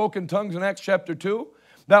people spoke in tongues in Acts chapter 2,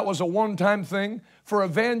 that was a one-time thing for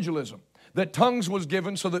evangelism. That tongues was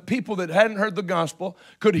given so that people that hadn't heard the gospel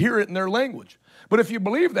could hear it in their language. But if you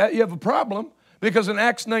believe that, you have a problem, because in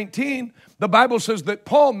Acts 19, the Bible says that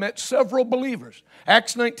Paul met several believers.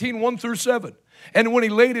 Acts 19, 1 through 7. And when he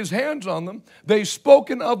laid his hands on them, they spoke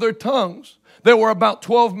in other tongues. There were about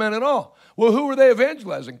 12 men in all. Well, who were they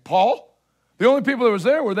evangelizing? Paul? The only people that was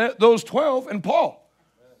there were those 12 and Paul.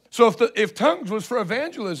 So if tongues was for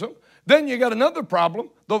evangelism, then you got another problem.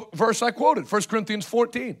 The verse I quoted, 1 Corinthians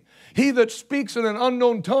 14. He that speaks in an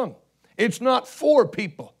unknown tongue, it's not for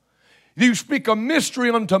people. You speak a mystery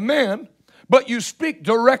unto man, but you speak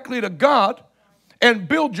directly to God and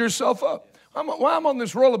build yourself up. While I'm on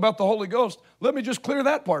this roll about the Holy Ghost, let me just clear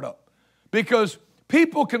that part up. Because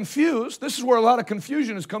people confuse, this is where a lot of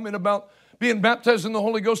confusion has come in about being baptized in the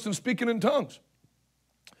Holy Ghost and speaking in tongues.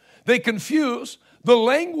 They confuse the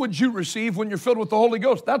language you receive when you're filled with the Holy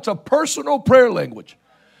Ghost. That's a personal prayer language.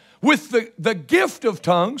 With the gift of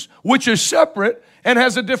tongues, which is separate and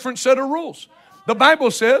has a different set of rules. The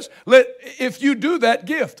Bible says, if you do that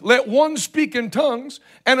gift, let one speak in tongues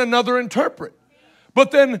and another interpret. But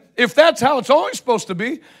then, if that's how it's always supposed to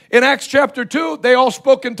be, in Acts chapter 2, they all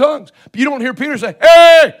spoke in tongues. You don't hear Peter say,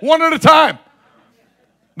 hey, one at a time.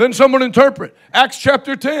 Then someone interpret. Acts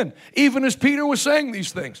chapter 10, even as Peter was saying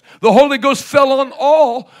these things, the Holy Ghost fell on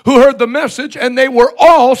all who heard the message, and they were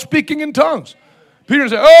all speaking in tongues. Peter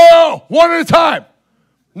said, oh, one at a time.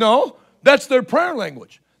 No, that's their prayer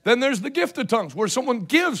language. Then there's the gift of tongues, where someone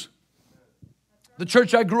gives. The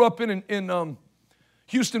church I grew up in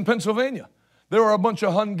Houston, Pennsylvania, there were a bunch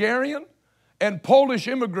of Hungarian and Polish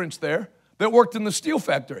immigrants there that worked in the steel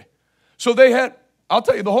factory. So they had, I'll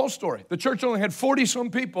tell you the whole story. The church only had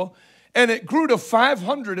 40-some people, and it grew to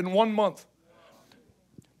 500 in 1 month.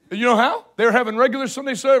 You know how? They were having regular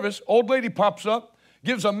Sunday service. Old lady pops up,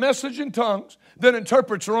 gives a message in tongues, then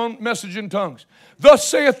interprets her own message in tongues. Thus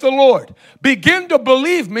saith the Lord, begin to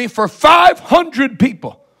believe me for 500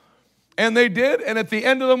 people. And they did, and at the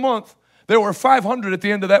end of the month, there were 500 at the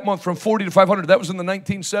end of that month, from 40 to 500. That was in the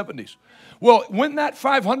 1970s. Well, when that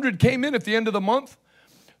 500 came in at the end of the month,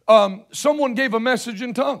 someone gave a message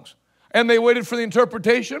in tongues. And they waited for the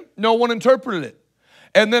interpretation. No one interpreted it.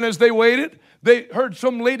 And then as they waited, they heard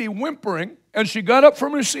some lady whimpering, and she got up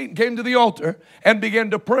from her seat and came to the altar and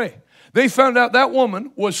began to pray. They found out that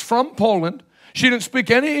woman was from Poland. She didn't speak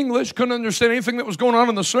any English, couldn't understand anything that was going on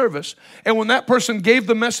in the service. And when that person gave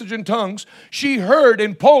the message in tongues, she heard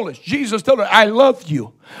in Polish, Jesus told her, I love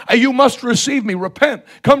you. You must receive me. Repent.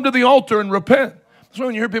 Come to the altar and repent. So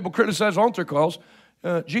when you hear people criticize altar calls,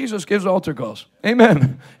 Jesus gives altar calls.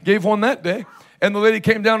 Amen. Gave one that day. And the lady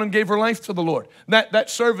came down and gave her life to the Lord. That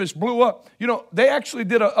service blew up. You know, they actually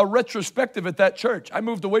did a retrospective at that church. I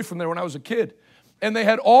moved away from there when I was a kid. And they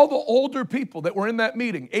had all the older people that were in that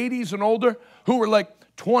meeting, 80s and older, who were like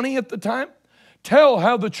 20 at the time, tell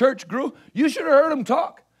how the church grew. You should have heard them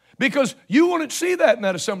talk, because you wouldn't see that in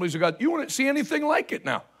that Assemblies of God. You wouldn't see anything like it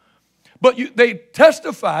now. But they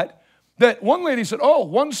testified that one lady said, oh,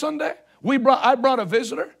 one Sunday, I brought a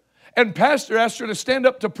visitor, and pastor asked her to stand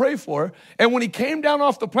up to pray for her. And when he came down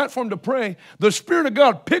off the platform to pray, the Spirit of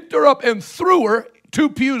God picked her up and threw her 2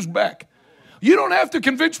 pews back. You don't have to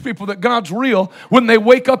convince people that God's real when they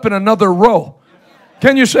wake up in another row.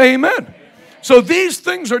 Can you say amen? So these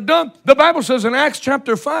things are done. The Bible says in Acts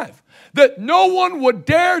chapter 5 that no one would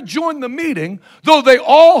dare join the meeting, though they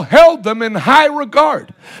all held them in high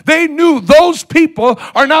regard. They knew those people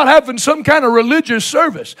are not having some kind of religious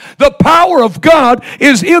service. The power of God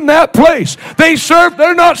is in that place.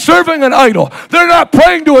 They're not serving an idol. They're not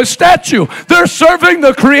praying to a statue. They're serving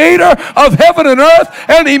the Creator of heaven and earth,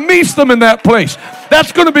 and He meets them in that place.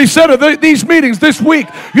 That's going to be said of these meetings this week.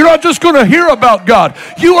 You're not just going to hear about God.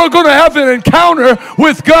 You are going to have an encounter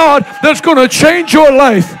with God that's going to change your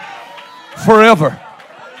life forever.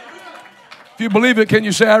 If you believe it, can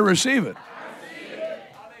you say, I receive it?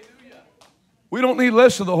 We don't need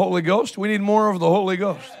less of the Holy Ghost. We need more of the Holy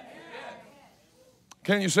Ghost.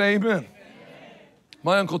 Can you say amen?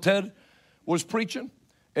 My Uncle Ted was preaching,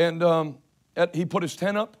 and he put his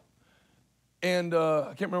tent up, and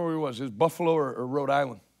I can't remember where he was. It was Buffalo or Rhode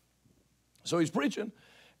Island. So he's preaching,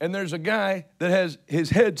 and there's a guy that has his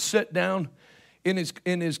head set down in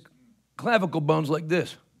his clavicle bones like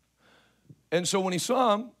this. And so when he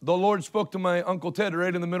saw him, the Lord spoke to my Uncle Ted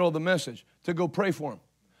right in the middle of the message to go pray for him.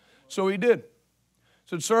 So he did.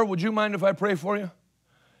 Said, sir, would you mind if I pray for you?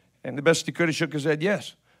 And the best he could, he shook his head,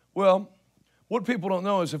 yes. Well, what people don't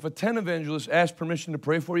know is if a tent evangelist asks permission to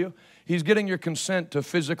pray for you, he's getting your consent to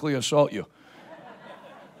physically assault you.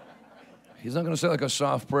 He's not going to say like a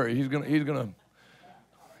soft prayer. He's going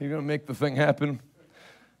to make the thing happen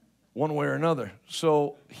one way or another.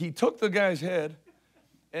 So he took the guy's head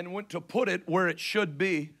and went to put it where it should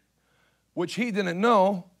be, which he didn't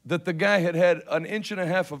know that the guy had 1.5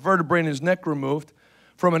 inches of vertebrae in his neck removed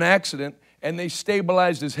from an accident, and they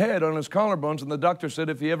stabilized his head on his collarbones, and the doctor said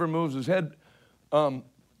if he ever moves his head,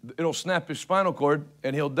 it'll snap his spinal cord,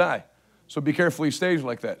 and he'll die. So be careful he stays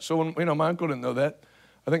like that. So when, my uncle didn't know that.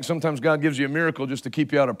 I think sometimes God gives you a miracle just to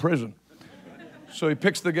keep you out of prison. So he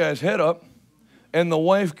picks the guy's head up, and the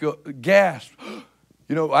wife gasped.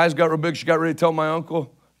 Eyes got real big. She got ready to tell my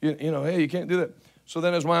uncle, hey, you can't do that. So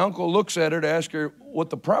then as my uncle looks at her to ask her what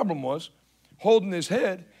the problem was, holding his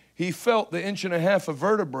head, he felt the 1.5 inches of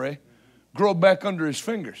vertebrae grow back under his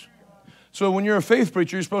fingers. So when you're a faith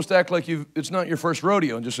preacher, you're supposed to act like it's not your first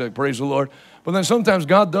rodeo and just say, praise the Lord. But then sometimes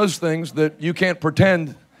God does things that you can't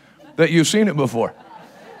pretend that you've seen it before.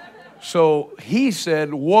 So he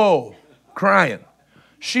said, whoa, crying.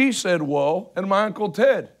 She said, whoa, and my Uncle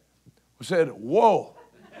Ted said, whoa.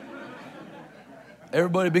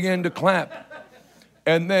 Everybody began to clap.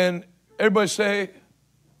 And then everybody say,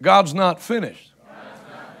 God's not finished.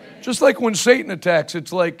 Just like when Satan attacks,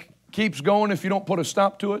 it's like keeps going if you don't put a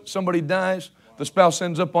stop to it. Somebody dies, the spouse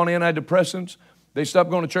ends up on antidepressants, they stop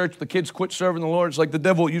going to church, the kids quit serving the Lord. It's like the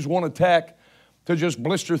devil will use one attack to just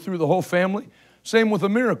blister through the whole family. Same with a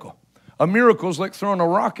miracle. A miracle is like throwing a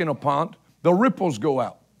rock in a pond. The ripples go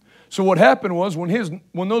out. So what happened was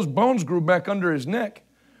when those bones grew back under his neck,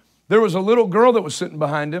 there was a little girl that was sitting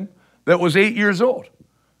behind him that was 8 years old.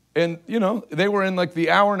 And, they were in like the 1.5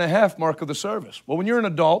 hour mark of the service. Well, when you're an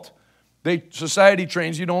adult, society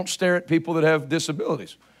trains you don't stare at people that have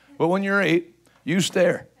disabilities. But when you're 8, you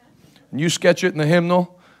stare. And you sketch it in the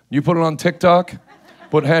hymnal. You put it on TikTok.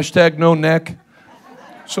 Put #NoNeck.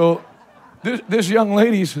 So this young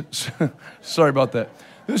lady's, sorry about that.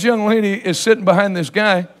 This young lady is sitting behind this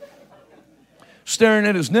guy, staring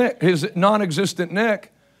at his neck, his non-existent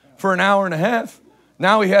neck, for 1.5 hours.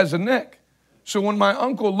 Now he has a neck. So when my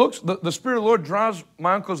uncle looks, the Spirit of the Lord draws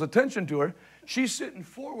my uncle's attention to her. She's sitting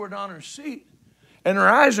forward on her seat, and her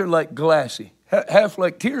eyes are like glassy, half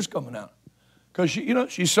like tears coming out, because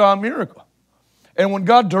she saw a miracle. And when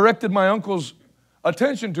God directed my uncle's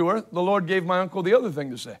attention to her, the Lord gave my uncle the other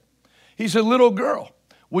thing to say. He said, little girl,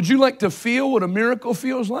 would you like to feel what a miracle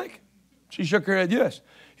feels like? She shook her head, yes.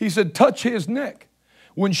 He said, touch his neck.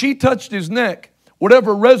 When she touched his neck,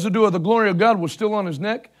 whatever residue of the glory of God was still on his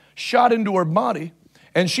neck shot into her body,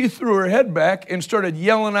 and she threw her head back and started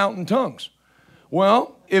yelling out in tongues.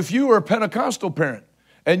 Well, if you were a Pentecostal parent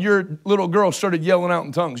and your little girl started yelling out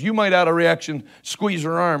in tongues, you might out of reaction squeeze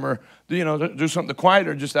her arm or do something to quiet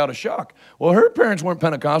her just out of shock. Well, her parents weren't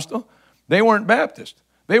Pentecostal. They weren't Baptist.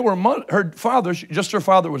 They were her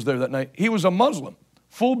father was there that night. He was a Muslim,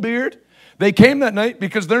 full beard. They came that night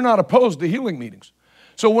because they're not opposed to healing meetings.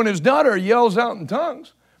 So when his daughter yells out in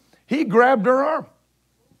tongues, he grabbed her arm.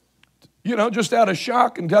 Just out of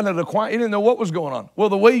shock and kind of the quiet. He didn't know what was going on. Well,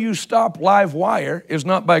 the way you stop live wire is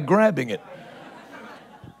not by grabbing it.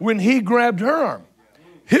 When he grabbed her arm,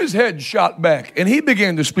 his head shot back and he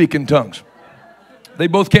began to speak in tongues. They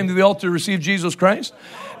both came to the altar to receive Jesus Christ.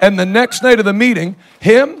 And the next night of the meeting,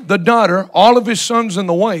 him, the daughter, all of his sons and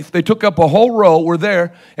the wife, they took up a whole row, were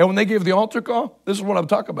there. And when they gave the altar call, this is what I'm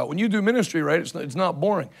talking about. When you do ministry, right, it's not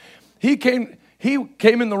boring. He came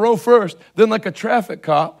in the row first, then like a traffic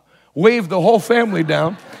cop, waved the whole family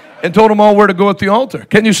down and told them all where to go at the altar.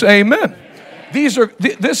 Can you say amen?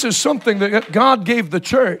 This is something that God gave the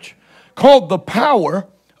church called the power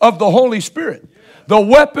of the Holy Spirit. The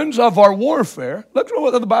weapons of our warfare. Look at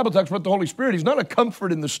what the Bible talks about the Holy Spirit. He's not a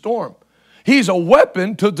comfort in the storm. He's a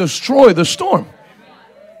weapon to destroy the storm.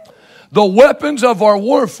 The weapons of our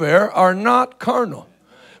warfare are not carnal,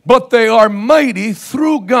 but they are mighty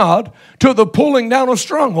through God to the pulling down of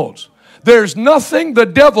strongholds. There's nothing the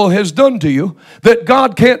devil has done to you that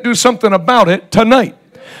God can't do something about it tonight.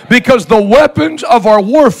 Because the weapons of our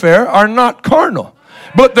warfare are not carnal,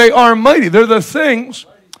 but they are mighty. They're the things,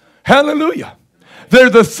 hallelujah. They're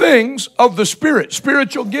the things of the Spirit,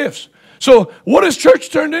 spiritual gifts. So what has church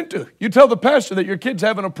turned into? You tell the pastor that your kid's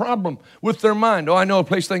having a problem with their mind. Oh, I know a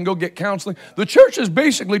place they can go get counseling. The church has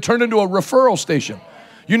basically turned into a referral station.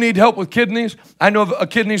 You need help with kidneys? I know a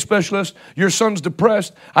kidney specialist. Your son's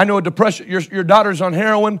depressed. I know a depression. Your daughter's on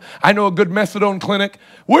heroin. I know a good methadone clinic.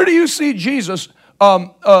 Where do you see Jesus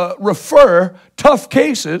refer tough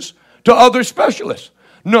cases to other specialists?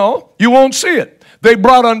 No, you won't see it. They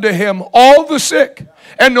brought unto him all the sick,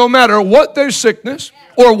 and no matter what their sickness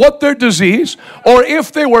or what their disease, or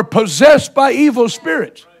if they were possessed by evil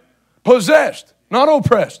spirits, possessed, not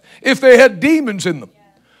oppressed, if they had demons in them,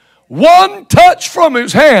 one touch from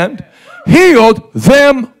his hand healed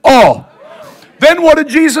them all. Then what did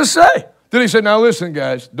Jesus say? Then he said, now listen,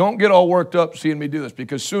 guys, don't get all worked up seeing me do this,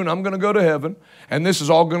 because soon I'm going to go to heaven, and this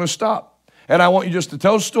is all going to stop. And I want you just to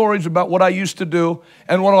tell stories about what I used to do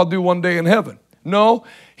and what I'll do one day in heaven. No,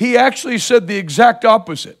 he actually said the exact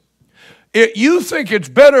opposite. You think it's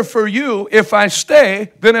better for you if I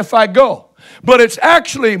stay than if I go. But it's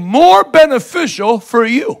actually more beneficial for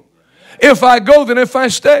you if I go than if I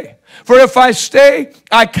stay. For if I stay,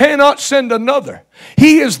 I cannot send another.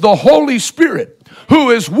 He is the Holy Spirit who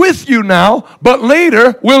is with you now, but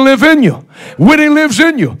later will live in you. When he lives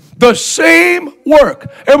in you, the same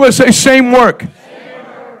work. Everybody say same work.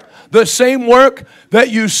 The same work that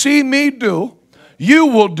you see me do, you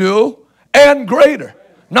will do, and greater.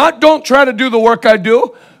 Not don't try to do the work I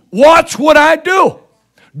do. Watch what I do.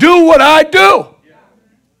 Do what I do.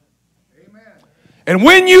 And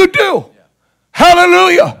when you do,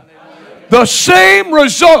 hallelujah, the same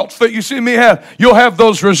results that you see me have, you'll have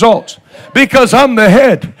those results. Because I'm the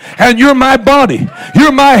head, and you're my body.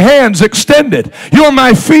 You're my hands extended. You're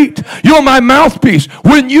my feet. You're my mouthpiece.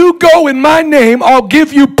 When you go in my name, I'll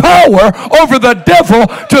give you power over the devil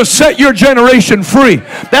to set your generation free.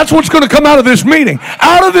 That's what's going to come out of this meeting.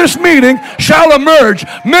 Out of this meeting shall emerge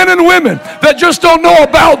men and women that just don't know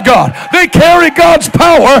about God. They carry God's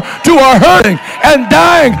power to a hurting and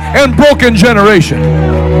dying and broken generation.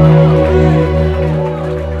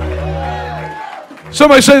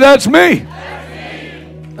 Somebody say, that's me.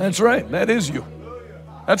 That's right. That is you.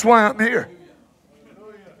 That's why I'm here.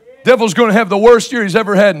 Devil's going to have the worst year he's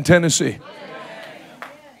ever had in Tennessee.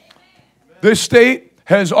 This state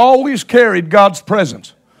has always carried God's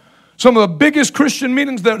presence. Some of the biggest Christian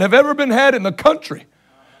meetings that have ever been had in the country.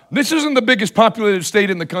 This isn't the biggest populated state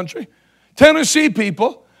in the country. Tennessee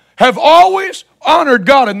people have always honored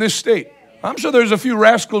God in this state. I'm sure there's a few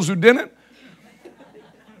rascals who didn't.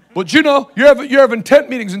 But you know, you're having tent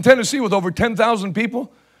meetings in Tennessee with over 10,000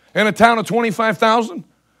 people in a town of 25,000.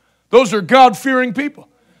 Those are God-fearing people.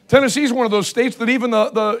 Tennessee's one of those states that even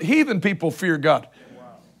the heathen people fear God.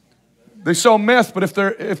 They sell meth, but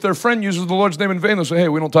if their friend uses the Lord's name in vain, they'll say, hey,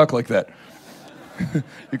 we don't talk like that.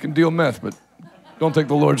 You can deal meth, but don't take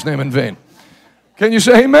the Lord's name in vain. Can you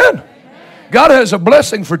say amen? God has a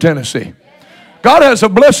blessing for Tennessee. God has a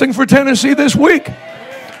blessing for Tennessee this week.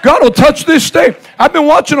 God will touch this state. I've been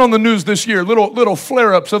watching on the news this year, little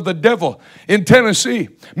flare-ups of the devil in Tennessee,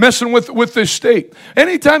 messing with this state.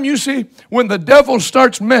 Anytime you see when the devil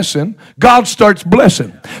starts messing, God starts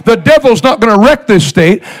blessing. The devil's not going to wreck this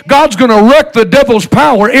state. God's going to wreck the devil's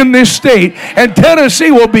power in this state, and Tennessee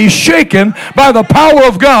will be shaken by the power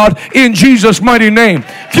of God in Jesus' mighty name.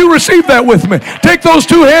 If you receive that with me, take those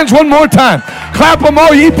two hands one more time. Clap them,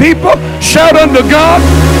 all ye people. Shout unto God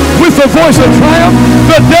with the voice of triumph.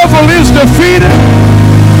 The devil is defeated.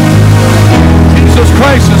 Jesus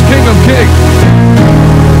Christ is King of kings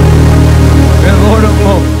and Lord of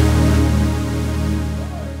lords.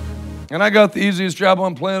 And I got the easiest job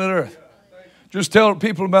on planet Earth. Just tell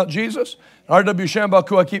people about Jesus. R.W.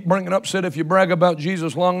 Shambach, I keep bringing up, said if you brag about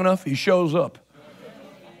Jesus long enough, he shows up.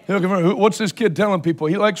 What's this kid telling people?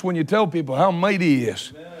 He likes when you tell people how mighty he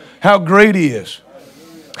is, how great he is.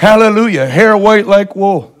 Hallelujah. Hair white like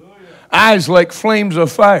wool. Eyes like flames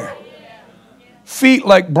of fire. Feet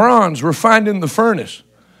like bronze refined in the furnace.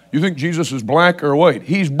 You think Jesus is black or white?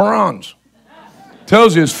 He's bronze.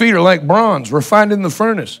 Tells you his feet are like bronze refined in the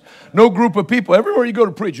furnace. No group of people. Everywhere you go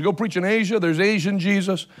to preach. You go preach in Asia, there's Asian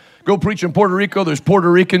Jesus. Go preach in Puerto Rico, there's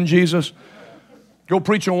Puerto Rican Jesus. Go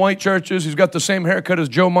preach in white churches. He's got the same haircut as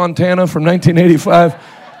Joe Montana from 1985.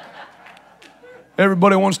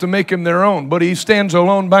 Everybody wants to make him their own, but he stands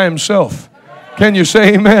alone by himself. Can you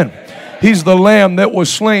say amen? He's the lamb that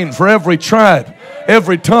was slain for every tribe,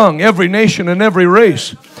 every tongue, every nation, and every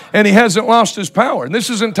race. And he hasn't lost his power. And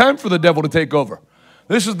this isn't time for the devil to take over.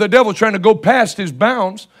 This is the devil trying to go past his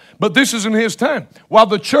bounds, but this isn't his time. While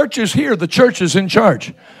the church is here, the church is in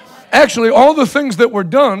charge. Actually, all the things that were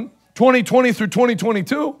done 2020 through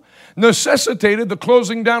 2022 necessitated the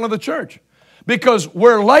closing down of the church. Because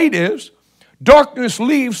where light is, darkness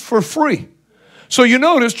leaves for free. So you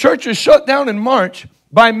notice churches shut down in March.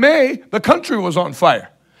 By May, the country was on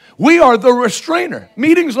fire. We are the restrainer.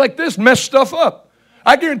 Meetings like this mess stuff up.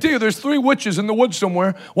 I guarantee you there's 3 witches in the woods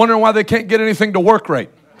somewhere wondering why they can't get anything to work right.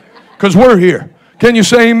 Because we're here. Can you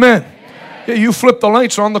say amen? Yeah, you flip the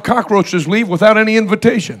lights on, the cockroaches leave without any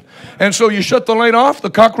invitation. And so you shut the light off, the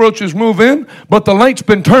cockroaches move in, but the light's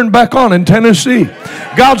been turned back on in Tennessee.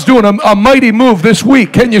 God's doing a mighty move this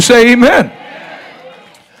week. Can you say amen?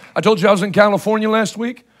 I told you I was in California last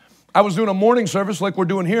week. I was doing a morning service like we're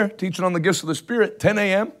doing here, teaching on the gifts of the Spirit, 10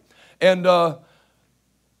 a.m. And I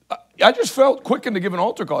just felt quickened to give an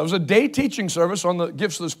altar call. It was a day teaching service on the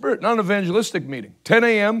gifts of the Spirit, not an evangelistic meeting. 10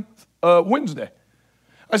 a.m. Wednesday.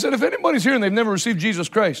 I said, if anybody's here and they've never received Jesus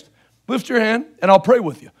Christ, lift your hand and I'll pray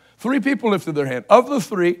with you. 3 people lifted their hand. Of the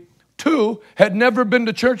 3, 2 had never been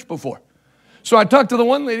to church before. So I talked to the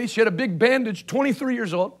one lady. She had a big bandage, 23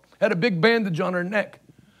 years old, had a big bandage on her neck.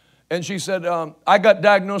 And she said, I got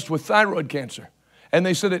diagnosed with thyroid cancer. And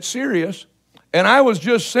they said, it's serious. And I was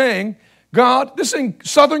just saying, God, this is in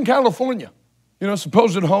Southern California,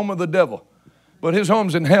 supposed home of the devil. But his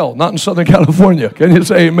home's in hell, not in Southern California. Can you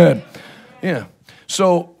say amen? Yeah.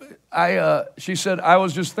 So she said, I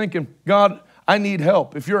was just thinking, God, I need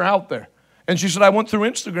help if you're out there. And she said, I went through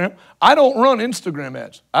Instagram. I don't run Instagram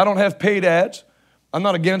ads. I don't have paid ads. I'm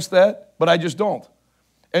not against that, but I just don't.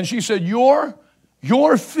 And she said, your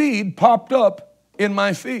feed popped up in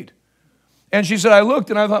my feed. And she said, I looked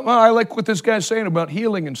and I thought, well, I like what this guy's saying about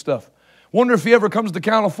healing and stuff. Wonder if he ever comes to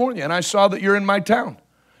California. And I saw that you're in my town.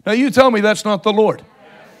 Now you tell me that's not the Lord.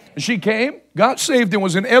 And she came, got saved, and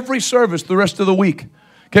was in every service the rest of the week.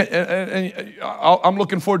 I'm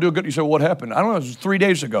looking forward to a good, you say, well, what happened? I don't know, it was 3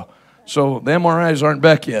 days ago. So the MRIs aren't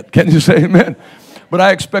back yet. Can you say amen? But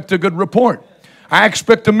I expect a good report. I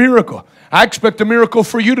expect a miracle. I expect a miracle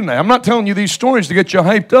for you tonight. I'm not telling you these stories to get you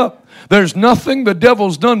hyped up. There's nothing the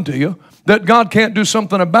devil's done to you that God can't do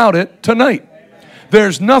something about it tonight.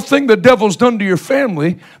 There's nothing the devil's done to your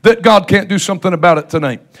family that God can't do something about it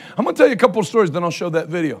tonight. I'm going to tell you a couple of stories, then I'll show that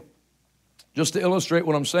video just to illustrate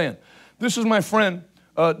what I'm saying. This is my friend,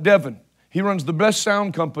 Devin. He runs the best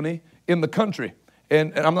sound company in the country.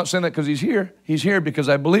 And I'm not saying that because he's here. He's here because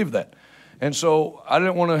I believe that. And so I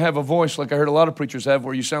didn't want to have a voice like I heard a lot of preachers have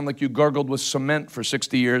where you sound like you gargled with cement for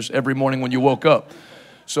 60 years every morning when you woke up.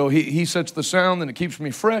 So he sets the sound and it keeps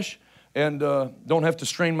me fresh and don't have to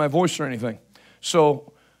strain my voice or anything.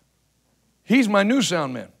 So he's my new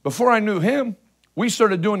sound man. Before I knew him, we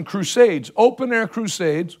started doing crusades, open-air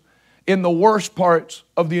crusades in the worst parts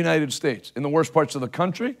of the United States, in the worst parts of the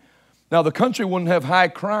country. Now, the country wouldn't have high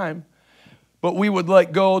crime, but we would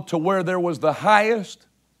go to where there was the highest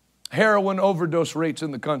heroin overdose rates in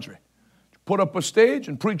the country. Put up a stage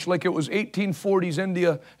and preach like it was 1840s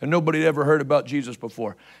India and nobody had ever heard about Jesus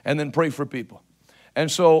before, and then pray for people. And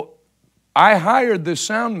so I hired this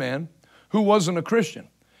sound man who wasn't a Christian.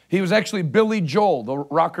 He was actually Billy Joel, the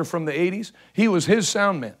rocker from the 80s. He was his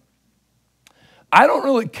sound man. I don't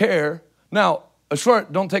really care. Now,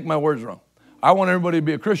 don't take my words wrong. I want everybody to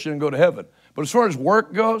be a Christian and go to heaven. But as far as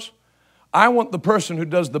work goes, I want the person who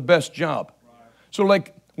does the best job. So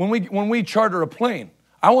like when we charter a plane,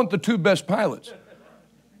 I want the 2 best pilots.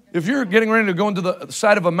 If you're getting ready to go into the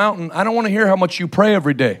side of a mountain, I don't want to hear how much you pray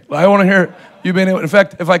every day. I want to hear you being able. In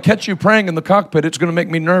fact, if I catch you praying in the cockpit, it's going to make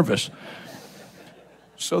me nervous.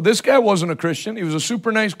 So this guy wasn't a Christian. He was a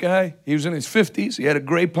super nice guy. He was in his 50s. He had a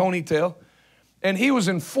gray ponytail. And he was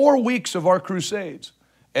in 4 weeks of our crusades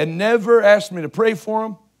and never asked me to pray for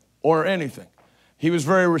him or anything. He was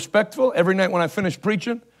very respectful. Every night when I finished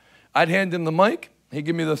preaching, I'd hand him the mic. He'd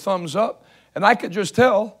give me the thumbs up. And I could just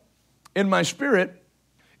tell in my spirit,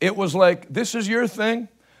 it was like, this is your thing.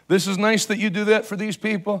 This is nice that you do that for these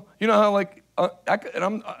people. You know how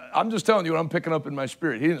I'm just telling you what I'm picking up in my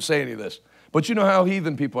spirit. He didn't say any of this. But you know how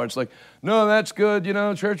heathen people are. It's like, no, that's good. You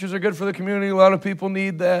know, churches are good for the community. A lot of people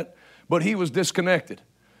need that. But he was disconnected.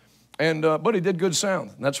 And but he did good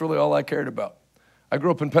sound. And that's really all I cared about. I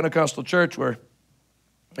grew up in Pentecostal church where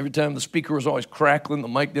every time the speaker was always crackling, the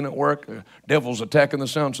mic didn't work, the devil's attacking the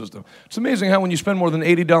sound system. It's amazing how when you spend more than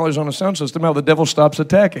 $80 on a sound system, how the devil stops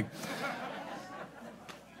attacking.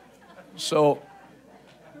 So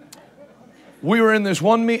we were in this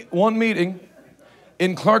one meeting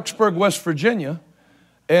in Clarksburg, West Virginia,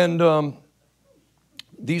 and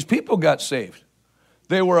these people got saved.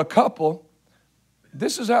 They were a couple.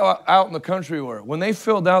 This is how out in the country we were. When they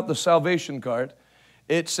filled out the salvation card,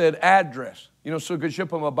 it said address. You know, so you could ship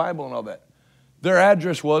them a Bible and all that. Their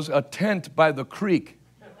address was a tent by the creek.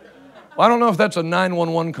 Well, I don't know if that's a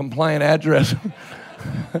 911 compliant address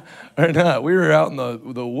or not. We were out in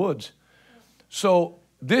the woods. So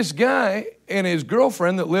this guy and his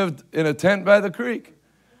girlfriend that lived in a tent by the creek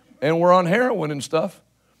and were on heroin and stuff,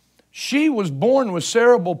 she was born with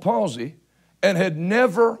cerebral palsy and had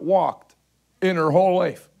never walked in her whole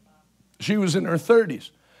life. She was in her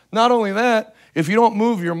 30s. Not only that, if you don't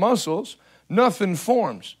move your muscles, nothing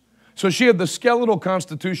forms. So she had the skeletal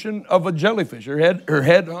constitution of a jellyfish. Her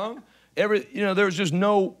head hung. There was just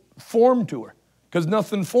no form to her because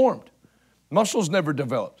nothing formed. Muscles never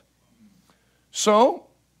developed. So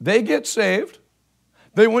they get saved.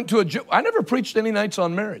 They went to I never preached any nights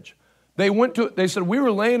on marriage. They said, we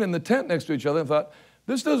were laying in the tent next to each other and thought,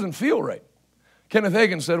 this doesn't feel right. Kenneth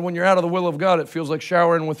Hagin said, when you're out of the will of God, it feels like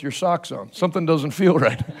showering with your socks on. Something doesn't feel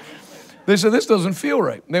right. They said, this doesn't feel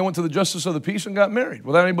right. And they went to the justice of the peace and got married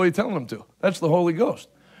without anybody telling them to. That's the Holy Ghost.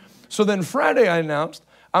 So then Friday I announced,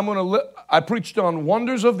 I preached on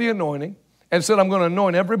wonders of the anointing and said I'm going to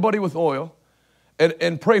anoint everybody with oil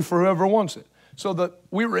and pray for whoever wants it. So that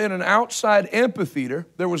we were in an outside amphitheater.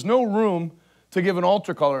 There was no room to give an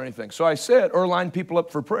altar call or anything. So I said, or line people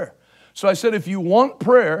up for prayer. So I said, if you want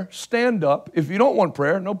prayer, stand up. If you don't want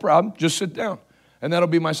prayer, no problem, just sit down. And that'll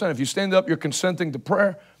be my sign. If you stand up, you're consenting to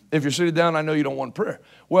prayer. If you're sitting down, I know you don't want prayer.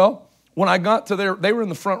 Well, when I got to there, they were in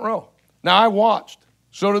the front row. Now I watched.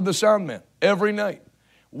 So did the sound man every night.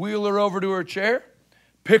 Wheel her over to her chair,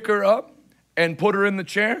 pick her up, and put her in the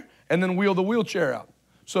chair, and then wheel the wheelchair out.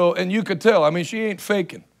 So, and you could tell, I mean, she ain't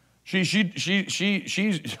faking. She's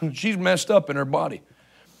messed up in her body.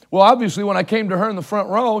 Well, obviously, when I came to her in the front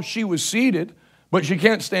row, she was seated, but she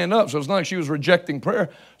can't stand up, so it's not like she was rejecting prayer.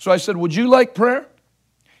 So I said, would you like prayer?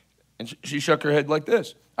 And she shook her head like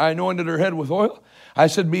this. I anointed her head with oil. I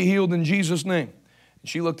said, be healed in Jesus' name. And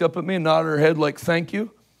she looked up at me and nodded her head like, thank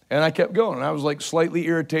you. And I kept going. And I was like slightly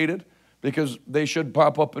irritated because they should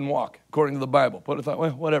pop up and walk, according to the Bible. But I thought,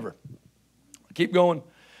 well, whatever. Keep going.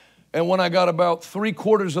 And when I got about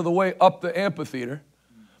 3/4 of the way up the amphitheater,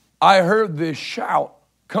 I heard this shout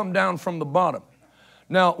come down from the bottom.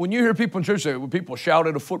 Now, when you hear people in church say, well, people shout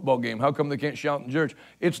at a football game, how come they can't shout in church?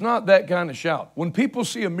 It's not that kind of shout. When people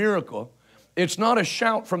see a miracle, it's not a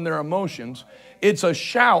shout from their emotions. It's a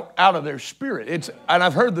shout out of their spirit. And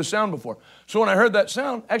I've heard the sound before. So when I heard that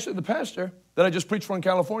sound, actually the pastor that I just preached for in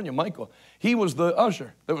California, Michael, he was the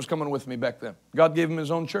usher that was coming with me back then. God gave him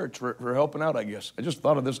his own church for helping out, I guess. I just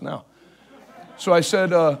thought of this now. So I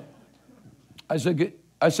said,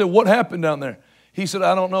 what happened down there? He said,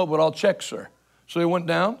 I don't know, but I'll check, sir. So he went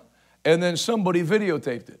down, and then somebody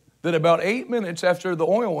videotaped it. That about 8 minutes after the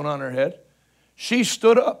oil went on her head, she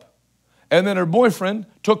stood up. And then her boyfriend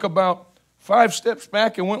took about 5 steps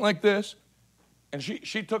back and went like this. And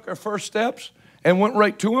she took her first steps and went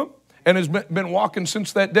right to him and has been walking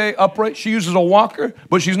since that day upright. She uses a walker,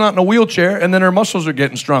 but she's not in a wheelchair, and then her muscles are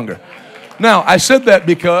getting stronger. Now, I said that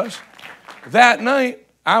because that night,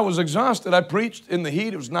 I was exhausted. I preached in the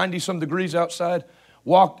heat. It was 90-some degrees outside.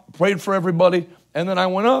 Walked, prayed for everybody. And then I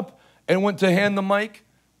went up and went to hand the mic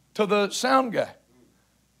to the sound guy.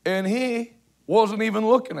 And he wasn't even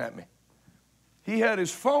looking at me. He had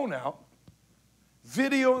his phone out,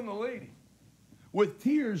 videoing the lady with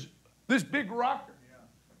tears, this big rocker,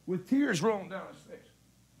 with tears rolling down his face.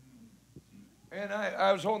 And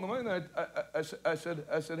I was holding the mic, and I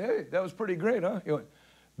said, hey, that was pretty great, huh? He went,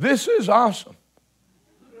 this is awesome.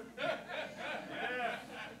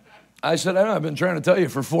 I said, I know, I've been trying to tell you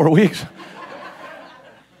for 4 weeks.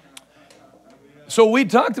 So we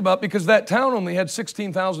talked about, because that town only had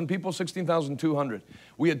 16,000 people, 16,200.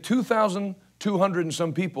 We had 2,200 and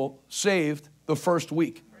some people saved the first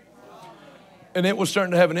week. And it was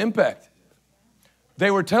starting to have an impact.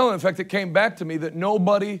 They were telling, in fact, it came back to me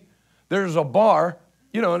that there's a bar,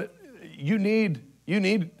 you need,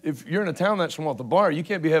 if you're in a town that's small at the bar, you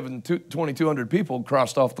can't be having 2,200 people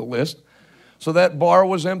crossed off the list. So that bar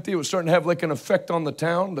was empty. It was starting to have like an effect on the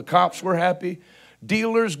town. The cops were happy.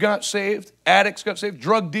 Dealers got saved. Addicts got saved.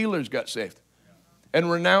 Drug dealers got saved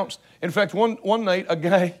and renounced. In fact, one night, a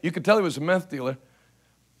guy, you could tell he was a meth dealer.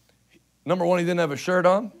 Number one, he didn't have a shirt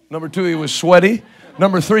on. Number two, he was sweaty.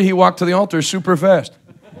 Number three, he walked to the altar super fast.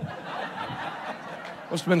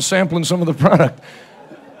 Must have been sampling some of the product.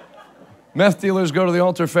 Meth dealers go to the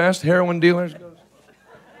altar fast. Heroin dealers go.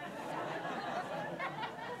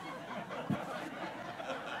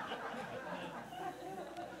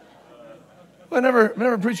 I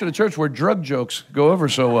never preached at a church where drug jokes go over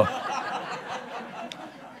so well.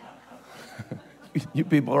 You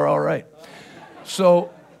people are all right.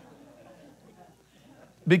 So,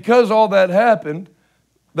 because all that happened,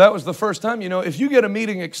 that was the first time, if you get a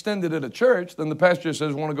meeting extended at a church, then the pastor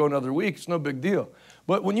says, want to go another week, it's no big deal.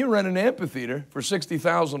 But when you rent an amphitheater for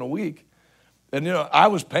 $60,000 a week, and I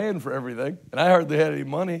was paying for everything, and I hardly had any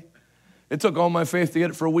money. It took all my faith to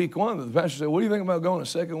get it for week one. The pastor said, what do you think about going a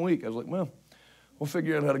second week? I was like, well, we'll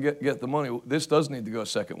figure out how to get the money. This does need to go a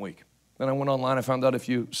second week. Then I went online. I found out if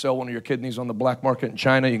you sell one of your kidneys on the black market in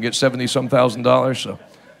China, you can get $70-some thousand. So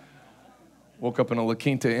woke up in a La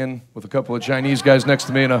Quinta Inn with a couple of Chinese guys next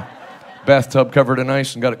to me in a bathtub covered in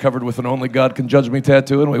ice and got it covered with an only God can judge me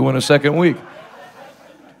tattoo, and we went a second week.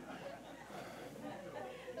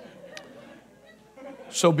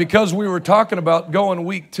 So because we were talking about going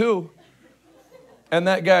week 2, and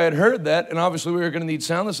that guy had heard that, and obviously we were going to need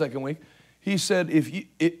sound the second week, he said,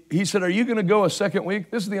 are you going to go a second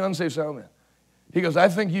week? This is the unsaved sound man. He goes, I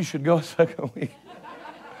think you should go a second week.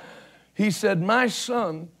 He said, my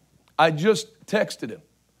son, I just texted him.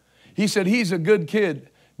 He said he's a good kid,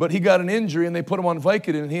 but he got an injury and they put him on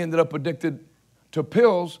Vicodin and he ended up addicted to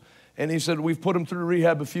pills. And he said, we've put him through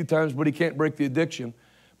rehab a few times, but he can't break the addiction.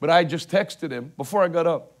 But I just texted him before I got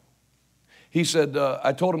up. He said,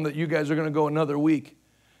 I told him that you guys are going to go another week.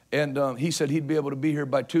 And he said he'd be able to be here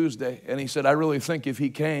by Tuesday. And he said, I really think if he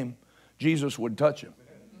came, Jesus would touch him.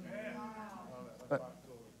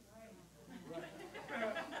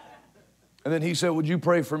 And then he said, would you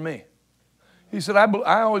pray for me? He said,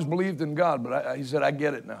 I always believed in God, but he said, I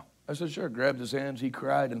get it now. I said, sure. Grabbed his hands. He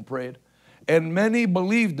cried and prayed. And many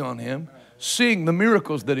believed on him, seeing the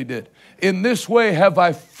miracles that he did. In this way have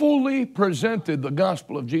I fully presented the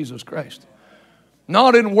gospel of Jesus Christ.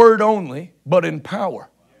 Not in word only, but in power.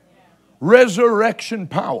 Resurrection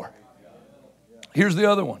power. Here's the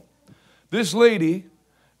other one. This lady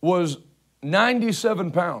was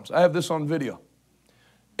 97 pounds. I have this on video.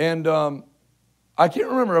 And I can't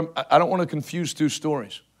remember. I don't want to confuse two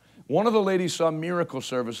stories. One of the ladies saw Miracle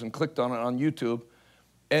Service and clicked on it on YouTube.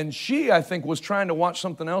 And she, I think, was trying to watch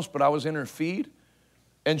something else, but I was in her feed.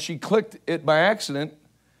 And she clicked it by accident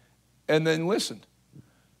and then listened.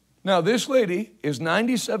 Now, this lady is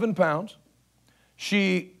 97 pounds.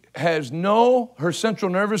 She has her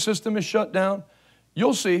central nervous system is shut down.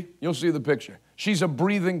 You'll see the picture. She's a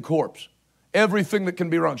breathing corpse. Everything that can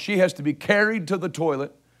be wrong. She has to be carried to the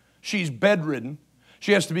toilet. She's bedridden.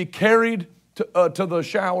 She has to be carried to the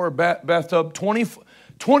shower, bathtub,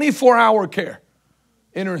 24-hour care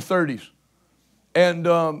in her 30s. And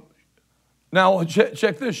now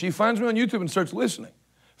check this. She finds me on YouTube and starts listening.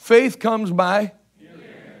 Faith comes by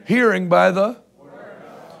hearing by the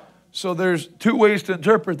So there's two ways to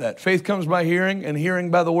interpret that. Faith comes by hearing, and hearing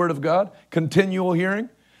by the word of God, continual hearing.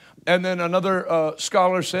 And then another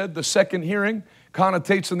scholar said the second hearing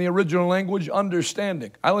connotates in the original language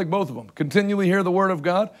understanding. I like both of them. Continually hear the word of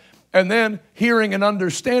God, and then hearing and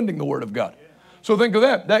understanding the word of God. So think of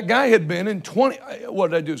that. That guy had been in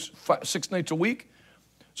 6 nights a week?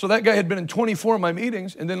 So that guy had been in 24 of my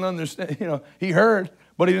meetings and didn't understand. He heard,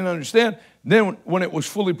 but he didn't understand. Then when it was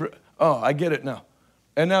fully, I get it now.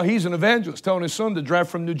 And now he's an evangelist telling his son to drive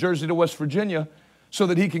from New Jersey to West Virginia so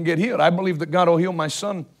that he can get healed. I believe that God will heal my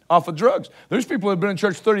son off of drugs. There's people who have been in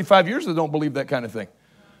church 35 years that don't believe that kind of thing.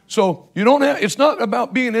 So it's not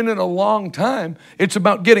about being in it a long time. It's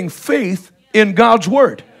about getting faith in God's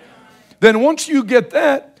word. Then once you get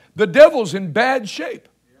that, the devil's in bad shape.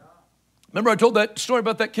 Remember I told that story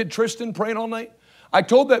about that kid Tristan praying all night? I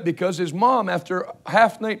told that because his mom, after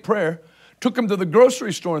half-night prayer, took him to the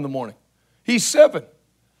grocery store in the morning. He's 7.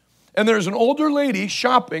 And there's an older lady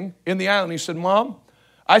shopping in the aisle. And he said, Mom,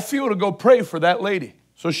 I feel to go pray for that lady.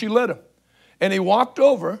 So she let him. And he walked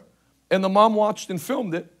over, and the mom watched and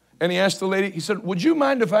filmed it. And he asked the lady, he said, would you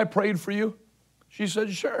mind if I prayed for you? She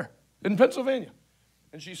said, sure, in Pennsylvania.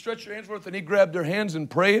 And she stretched her hands forth, and he grabbed her hands and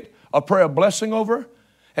prayed a prayer of blessing over her.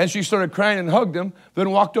 And she started crying and hugged him,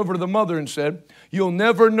 then walked over to the mother and said, you'll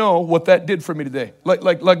never know what that did for me today.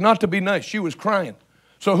 Like not to be nice. She was crying.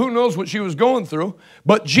 So who knows what she was going through,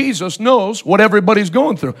 but Jesus knows what everybody's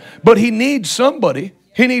going through. But he needs somebody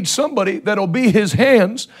that'll be his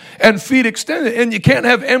hands and feet extended. And you can't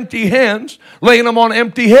have empty hands laying them on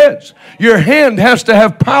empty heads. Your hand has to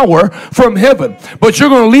have power from heaven. But you're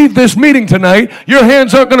going to leave this meeting tonight. Your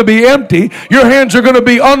hands aren't going to be empty. Your hands are going to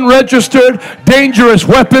be unregistered, dangerous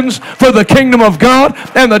weapons for the kingdom of God.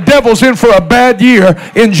 And the devil's in for a bad year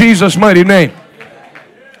in Jesus' mighty name.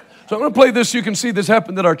 So I'm going to play this so you can see this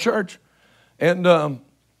happened at our church. And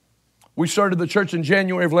we started the church in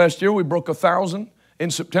January of last year. We broke 1,000 in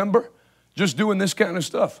September, just doing this kind of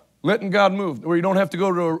stuff, letting God move, where you don't have to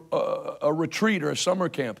go to a retreat or a summer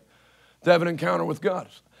camp to have an encounter with God.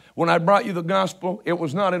 When I brought you the gospel, it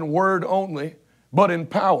was not in word only, but in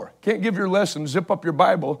power. Can't give your lesson, zip up your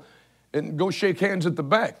Bible, and go shake hands at the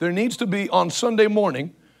back. There needs to be, on Sunday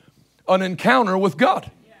morning, an encounter with God.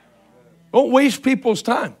 Don't waste people's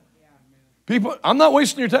time. I'm not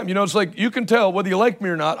wasting your time. It's like you can tell whether you like me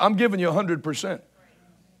or not, I'm giving you 100%.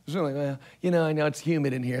 It's like, well, I know it's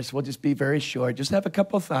humid in here, so we'll just be very short. Just have a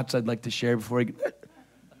couple of thoughts I'd like to share before I get...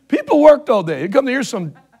 People worked all day. You come to hear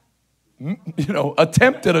some,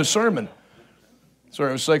 attempt at a sermon. Sorry,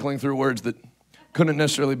 I was cycling through words that couldn't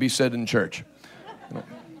necessarily be said in church.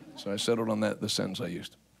 So I settled on the sentence I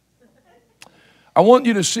used. I want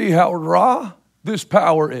you to see how raw this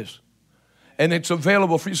power is. And it's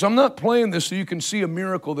available for you. So I'm not playing this so you can see a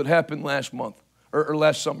miracle that happened last month or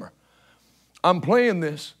last summer. I'm playing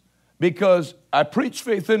this because I preach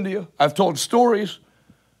faith into you. I've told stories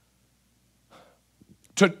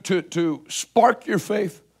to spark your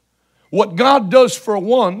faith. What God does for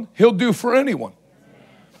one, he'll do for anyone.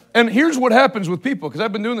 And here's what happens with people, because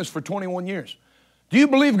I've been doing this for 21 years. Do you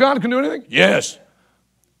believe God can do anything? Yes.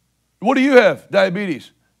 What do you have?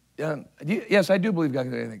 Diabetes. Yes, I do believe God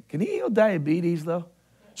can do anything. Can he heal diabetes, though?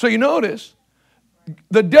 So you notice,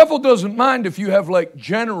 the devil doesn't mind if you have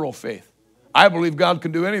general faith. I believe God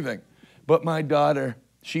can do anything. But my daughter,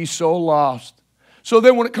 she's so lost. So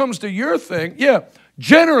then when it comes to your thing,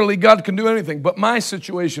 generally God can do anything, but my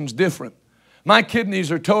situation's different. My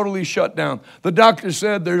kidneys are totally shut down. The doctor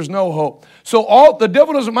said there's no hope. So the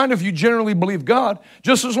devil doesn't mind if you generally believe God,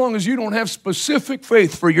 just as long as you don't have specific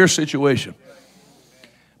faith for your situation.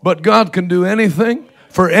 But God can do anything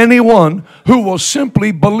for anyone who will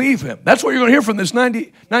simply believe him. That's what you're going to hear from this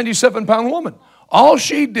 97-pound woman. All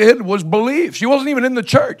she did was believe. She wasn't even in the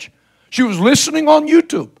church. She was listening on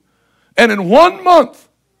YouTube. And in 1 month,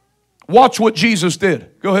 watch what Jesus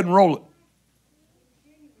did. Go ahead and roll it.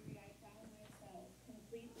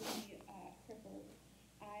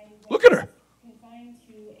 Look at her. Confined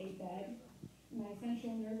to a bed. My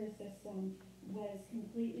central nervous system was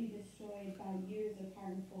completely destroyed by years of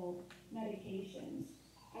harmful medications.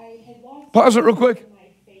 I had lost... Pause it real quick. My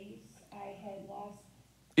face. I had lost...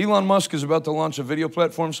 Elon Musk is about to launch a video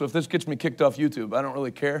platform, so if this gets me kicked off YouTube, I don't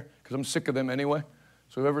really care, because I'm sick of them anyway.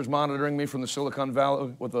 So whoever's monitoring me from the Silicon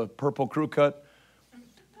Valley with a purple crew cut,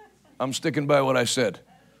 I'm sticking by what I said.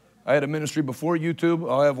 I had a ministry before YouTube.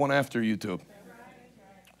 I'll have one after YouTube.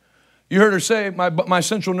 You heard her say, my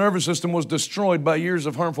central nervous system was destroyed by years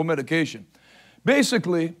of harmful medication.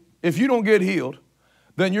 Basically, if you don't get healed,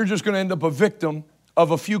 then you're just going to end up a victim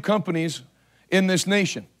of a few companies in this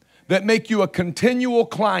nation that make you a continual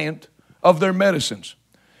client of their medicines.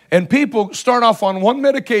 And people start off on one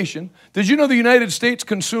medication. Did you know the United States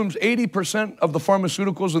consumes 80% of the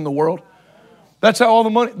pharmaceuticals in the world? That's how all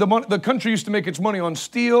the country used to make its money, on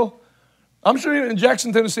steel. I'm sure in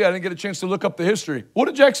Jackson, Tennessee, I didn't get a chance to look up the history. What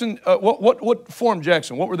did Jackson, what formed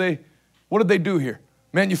Jackson? What did they do here?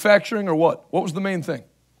 Manufacturing or what? What was the main thing?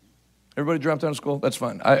 Everybody dropped out of school? That's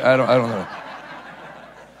fine. I don't know.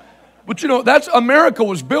 But that's America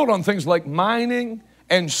was built on things like mining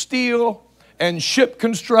and steel and ship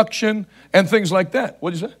construction and things like that.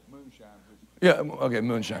 What did you say? Yeah, okay,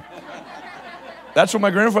 moonshine. That's what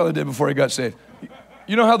my grandfather did before he got saved.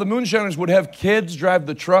 You know how the moonshiners would have kids drive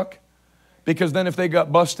the truck? Because then if they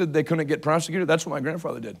got busted, they couldn't get prosecuted. That's what my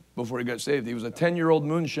grandfather did before he got saved. He was a 10-year-old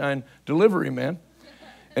moonshine delivery man.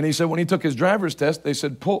 And he said when he took his driver's test, they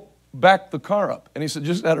said, pull back the car up. And he said,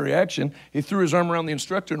 just out of reaction, he threw his arm around the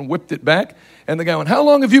instructor and whipped it back. And the guy went, how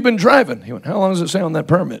long have you been driving? He went, how long does it say on that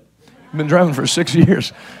permit? I've been driving for 6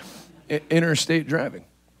 years. Interstate driving.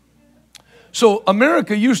 So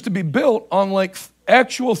America used to be built on like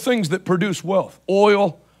actual things that produce wealth.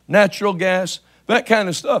 Oil, natural gas, that kind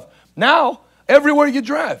of stuff. Now, everywhere you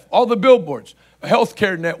drive, all the billboards,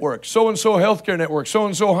 healthcare network, so-and-so healthcare network,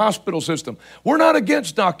 so-and-so hospital system. We're not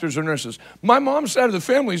against doctors or nurses. My mom's side of the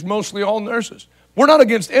family is mostly all nurses. We're not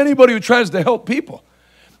against anybody who tries to help people.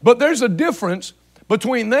 But there's a difference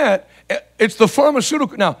between that. It's the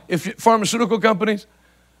pharmaceutical. Now, if pharmaceutical companies,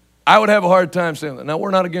 I would have a hard time saying that. Now,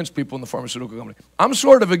 we're not against people in the pharmaceutical company. I'm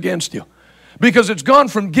sort of against you. Because it's gone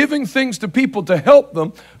from giving things to people to help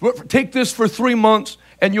them. Take this for 3 months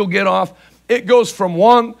and you'll get off. It goes from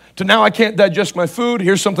one to now I can't digest my food.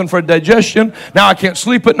 Here's something for digestion. Now I can't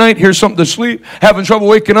sleep at night. Here's something to sleep. Having trouble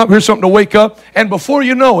waking up. Here's something to wake up. And before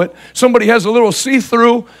you know it, somebody has a little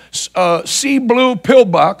see-through sea blue pill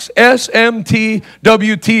box, SMTWTHFSA.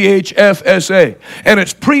 And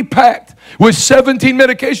it's pre-packed with 17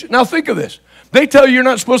 medications. Now think of this. They tell you you're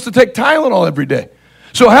not supposed to take Tylenol every day.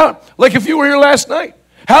 So how, like if you were here last night,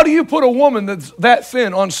 how do you put a woman that's that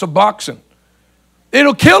thin on Suboxone?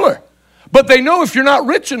 It'll kill her. But they know if you're not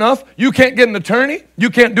rich enough, you can't get an attorney, you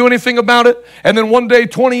can't do anything about it, and then one day,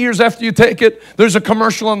 20 years after you take it, there's a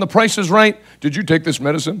commercial on The Price is Right. Did you take this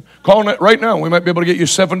medicine? Call it right now. We might be able to get you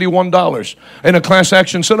 $71 in a class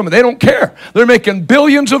action settlement. They don't care. They're making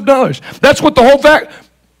billions of dollars. That's what the whole fact...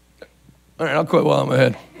 All right, I'll quit while I'm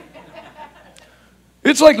ahead.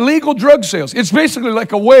 It's like legal drug sales. It's basically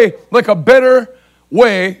like a better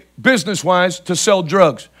way, business-wise, to sell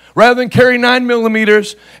drugs. Rather than carry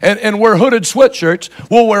 9mm and wear hooded sweatshirts,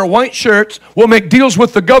 we'll wear white shirts, we'll make deals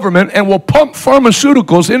with the government, and we'll pump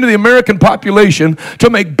pharmaceuticals into the American population to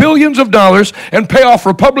make billions of dollars and pay off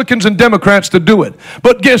Republicans and Democrats to do it.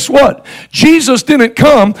 But guess what? Jesus didn't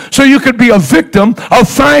come so you could be a victim of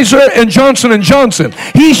Pfizer and Johnson & Johnson.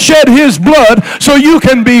 He shed his blood so you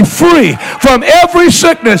can be free from every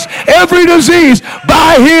sickness, every disease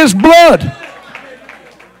by his blood.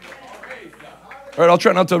 All right, I'll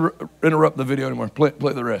try not to interrupt the video anymore. Play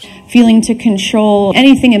the rest. Feeling to control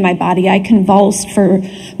anything in my body. I convulsed for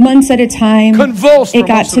months at a time. It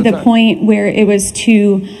got to the point where it was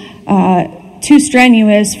too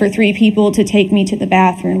strenuous for 3 people to take me to the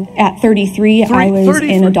bathroom. At 33, I was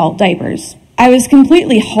in adult diapers. I was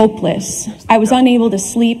completely hopeless. I was unable to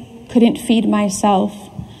sleep, couldn't feed myself.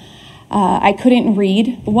 I couldn't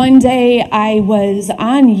read. One day I was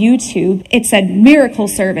on YouTube. It said miracle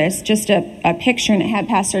service, just a picture, and it had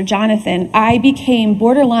Pastor Jonathan. I became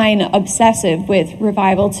borderline obsessive with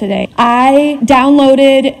Revival Today. I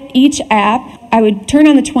downloaded each app. I would turn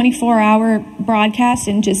on the 24-hour broadcast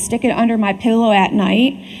and just stick it under my pillow at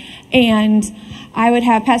night. And I would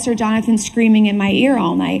have Pastor Jonathan screaming in my ear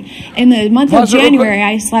all night. In the month of January,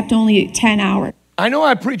 I slept only 10 hours. I know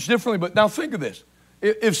I preach differently, but now think of this.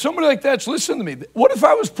 If somebody like that's listening to me, what if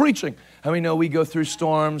I was preaching? How many know we go through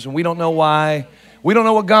storms and we don't know why? We don't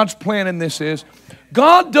know what God's plan in this is.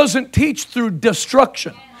 God doesn't teach through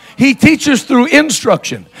destruction. He teaches through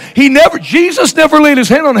instruction. Jesus never laid his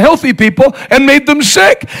hand on healthy people and made them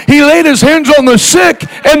sick. He laid his hands on the sick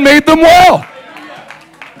and made them well.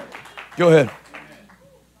 Go ahead.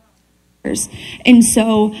 And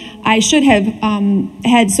so I should have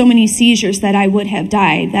had so many seizures that I would have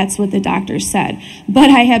died. That's what the doctors said.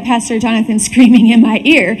 But I had Pastor Jonathan screaming in my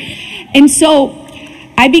ear. And so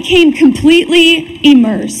I became completely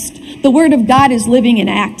immersed. The Word of God is living and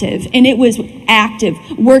active. And it was active,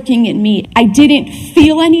 working in me. I didn't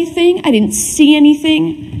feel anything. I didn't see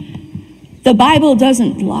anything. The Bible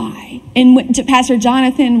doesn't lie. And Pastor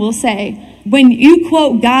Jonathan will say, when you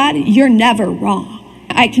quote God, you're never wrong.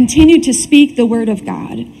 I continued to speak the word of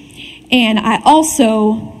God, and I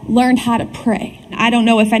also learned how to pray. I don't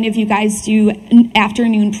know if any of you guys do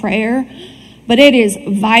afternoon prayer, but it is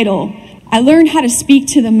vital. I learned how to speak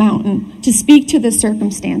to the mountain, to speak to the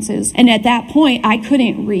circumstances, and at that point, I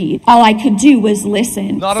couldn't read. All I could do was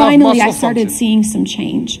listen. Finally, I started seeing some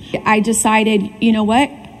change. I decided, you know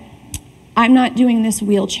what? I'm not doing this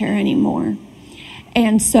wheelchair anymore.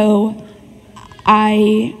 And so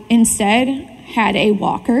I instead had a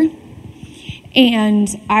walker, and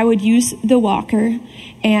I would use the walker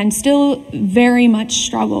and still very much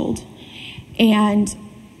struggled. And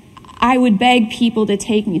I would beg people to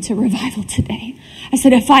take me to Revival Today. I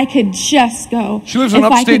said, if I could just go. She lives in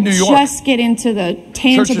upstate New York. If I could just get into the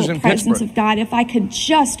tangible presence of God. If I could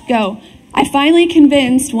just go. I finally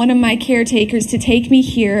convinced one of my caretakers to take me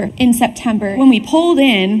here in September. When we pulled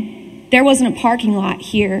in, there wasn't a parking lot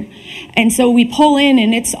here. And so we pull in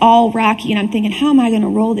and it's all rocky. And I'm thinking, how am I going to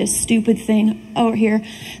roll this stupid thing over here?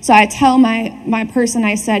 So I tell my person,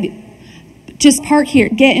 I said, just park here,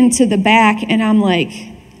 get into the back. And I'm like,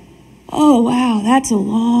 oh, wow, that's a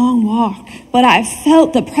long walk. But I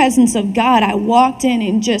felt the presence of God. I walked in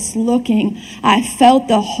and just looking, I felt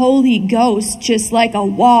the Holy Ghost just like a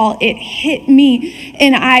wall. It hit me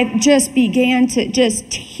and I just began to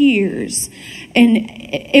just tears. And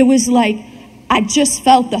it was like, I just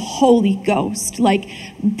felt the Holy Ghost, like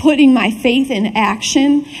putting my faith in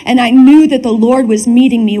action. And I knew that the Lord was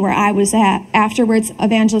meeting me where I was at. Afterwards,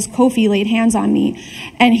 Evangelist Kofi laid hands on me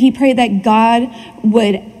and he prayed that God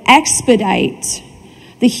would expedite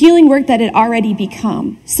the healing work that had already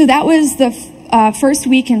become. So that was the first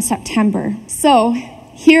week in September. So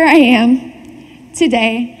here I am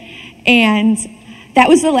today, and that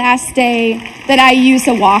was the last day that I used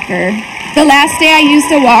a walker. The last day I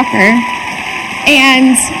used a walker,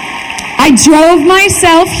 and I drove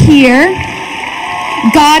myself here.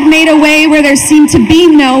 God made a way where there seemed to be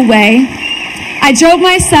no way. I drove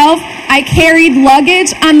myself. I carried luggage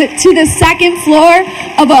to the second floor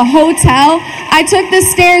of a hotel. I took the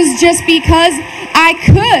stairs just because I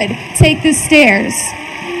could take the stairs.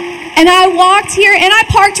 And I walked here and I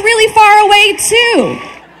parked really far away too.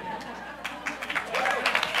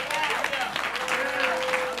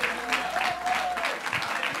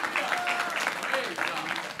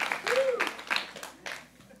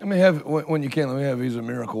 When you can, let me have He's a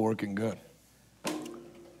miracle working God.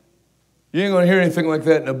 You ain't going to hear anything like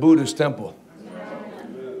that in a Buddhist temple.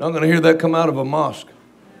 Not going to hear that come out of a mosque.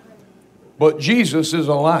 But Jesus is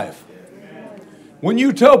alive. When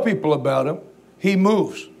you tell people about him, he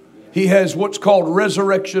moves. He has what's called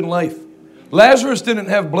resurrection life. Lazarus didn't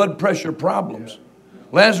have blood pressure problems.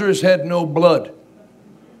 Lazarus had no blood.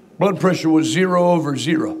 Blood pressure was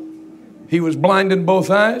 0/0. He was blind in both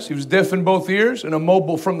eyes. He was deaf in both ears and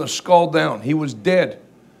immobile from the skull down. He was dead.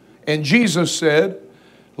 And Jesus said,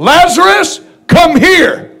 Lazarus, come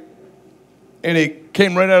here. And he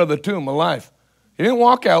came right out of the tomb alive. He didn't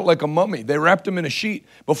walk out like a mummy. They wrapped him in a sheet.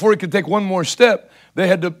 Before he could take one more step, they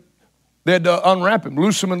had to unwrap him,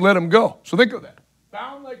 loose him, and let him go. So think of that.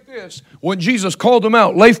 Bound like this, when Jesus called him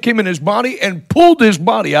out, life came in his body and pulled his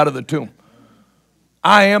body out of the tomb.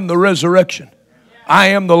 I am the resurrection. I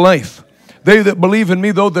am the life. They that believe in me,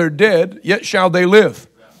 though they're dead, yet shall they live.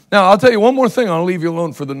 Now, I'll tell you one more thing. I'll leave you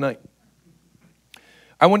alone for the night.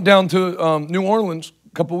 I went down to New Orleans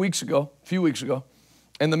a few weeks ago,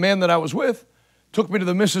 and the man that I was with took me to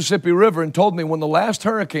the Mississippi River and told me when the last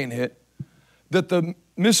hurricane hit that the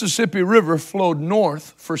Mississippi River flowed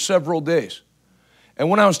north for several days. And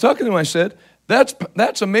when I was talking to him, I said,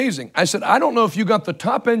 that's amazing. I said, I don't know if you got the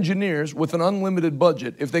top engineers with an unlimited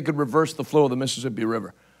budget if they could reverse the flow of the Mississippi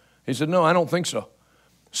River. He said, no, I don't think so.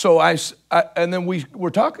 So and then we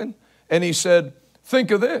were talking, and he said,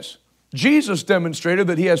 think of this. Jesus demonstrated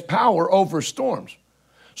that he has power over storms.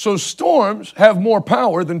 So storms have more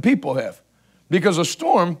power than people have. Because a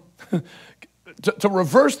storm, to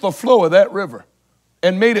reverse the flow of that river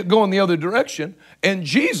and made it go in the other direction, and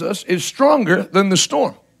Jesus is stronger than the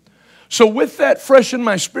storm. So with that fresh in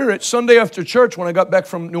my spirit, Sunday after church when I got back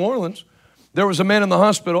from New Orleans, there was a man in the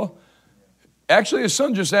hospital. Actually, his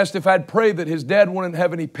son just asked if I'd pray that his dad wouldn't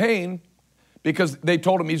have any pain because they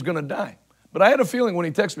told him he's going to die. But I had a feeling when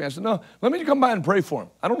he texted me, I said, no, let me come by and pray for him.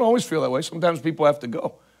 I don't always feel that way. Sometimes people have to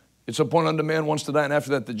go. It's appointed unto man once to die, and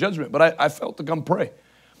after that the judgment. But I felt to come pray.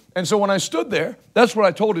 And so when I stood there, that's what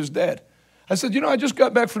I told his dad. I said, I just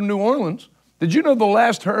got back from New Orleans. Did you know the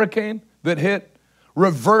last hurricane that hit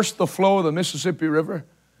reversed the flow of the Mississippi River?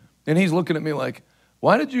 And he's looking at me like,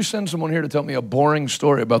 why did you send someone here to tell me a boring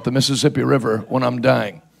story about the Mississippi River when I'm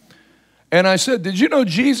dying? And I said, did you know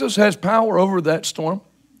Jesus has power over that storm?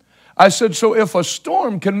 I said, so if a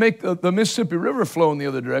storm can make the Mississippi River flow in the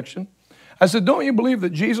other direction, I said, don't you believe that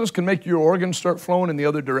Jesus can make your organs start flowing in the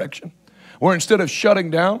other direction? Where instead of shutting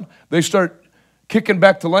down, they start kicking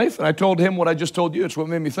back to life? And I told him what I just told you. It's what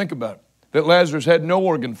made me think about it. That Lazarus had no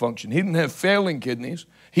organ function. He didn't have failing kidneys.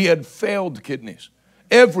 He had failed kidneys.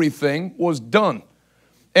 Everything was done.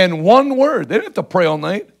 And one word, they didn't have to pray all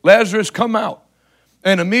night. Lazarus, come out.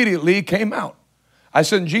 And immediately he came out. I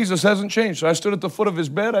said, Jesus hasn't changed. So I stood at the foot of his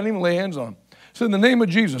bed. I didn't even lay hands on him. I said, in the name of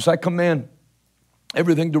Jesus, I command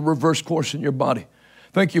everything to reverse course in your body.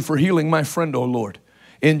 Thank you for healing my friend, oh Lord,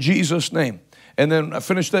 in Jesus' name. And then I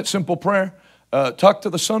finished that simple prayer, talked to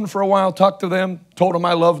the son for a while, talked to them, told them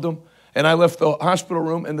I loved them, and I left the hospital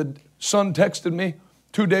room, and the son texted me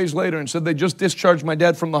 2 days later and said they just discharged my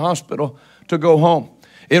dad from the hospital to go home.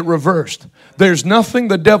 It reversed. There's nothing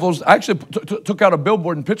the devil's... I actually took out a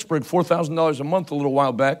billboard in Pittsburgh, $4,000 a month a little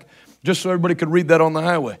while back, just so everybody could read that on the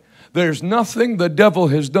highway. There's nothing the devil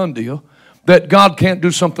has done to you that God can't do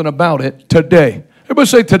something about it today. Everybody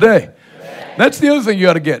say today. That's the other thing you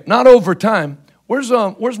got to get. Not over time. Where's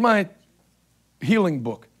my healing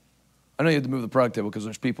book? I know you had to move the product table because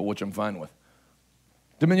there's people, which I'm fine with.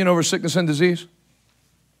 Dominion over sickness and disease.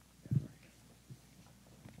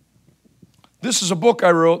 This is a book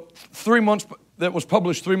I wrote 3 months, that was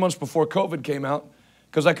published 3 months before COVID came out,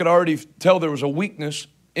 because I could already tell there was a weakness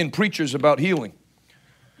in preachers about healing.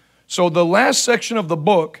 So the last section of the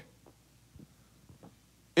book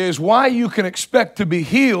is why you can expect to be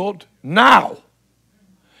healed now.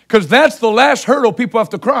 Because that's the last hurdle people have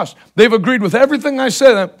to cross. They've agreed with everything I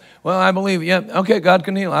said. Well, I believe, yeah, okay, God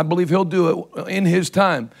can heal. I believe He'll do it in His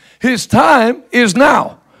time. His time is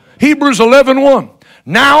now. Hebrews 11:1.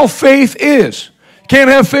 Now faith is. You can't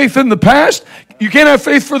have faith in the past. You can't have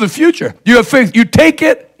faith for the future. You have faith. You take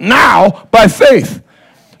it now by faith.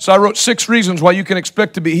 So I wrote 6 reasons why you can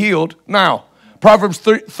expect to be healed now. Proverbs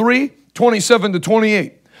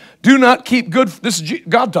 3:27-28. Do not keep good. This is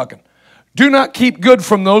God talking. Do not keep good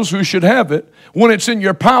from those who should have it when it's in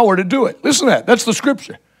your power to do it. Listen to that. That's the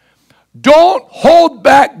scripture. Don't hold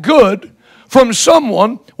back good from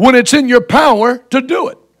someone when it's in your power to do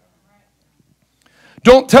it.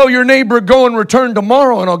 Don't tell your neighbor, go and return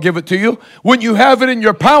tomorrow and I'll give it to you, when you have it in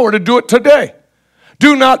your power to do it today.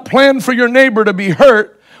 Do not plan for your neighbor to be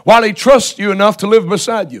hurt while he trusts you enough to live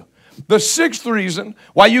beside you. The 6th reason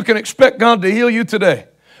why you can expect God to heal you today.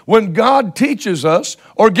 When God teaches us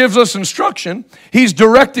or gives us instruction, He's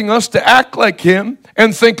directing us to act like Him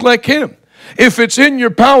and think like Him. If it's in your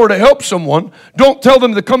power to help someone, don't tell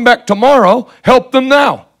them to come back tomorrow, help them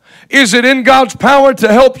now. Is it in God's power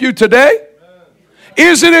to help you today?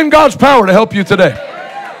 Is it in God's power to help you today?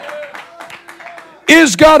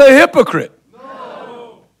 Is God a hypocrite?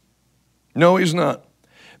 No, He's not.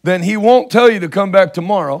 Then He won't tell you to come back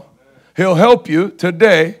tomorrow. He'll help you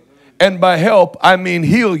today. And by help, I mean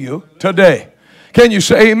heal you today. Can you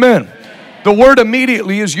say amen? The word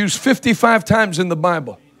immediately is used 55 times in the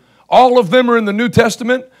Bible. All of them are in the New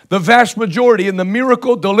Testament. The vast majority in the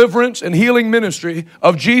miracle, deliverance, and healing ministry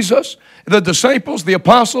of Jesus, the disciples, the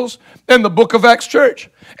apostles, and the book of Acts church.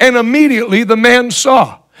 And immediately the man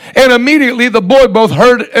saw. And immediately the boy both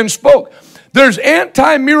heard and spoke. There's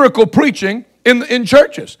anti-miracle preaching in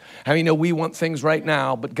churches. How you know we want things right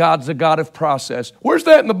now, but God's a God of process. Where's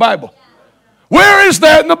that in the Bible? Where is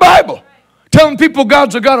that in the Bible? Telling people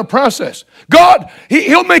God's a God of process. God,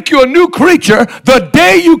 He'll make you a new creature the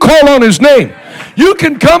day you call on His name. You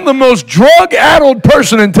can come the most drug-addled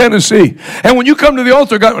person in Tennessee. And when you come to the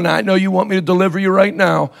altar, God, I know you want me to deliver you right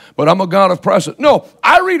now, but I'm a God of process. No,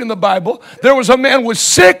 I read in the Bible, there was a man with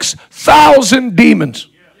 6,000 demons.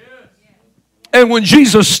 And when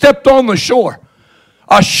Jesus stepped on the shore,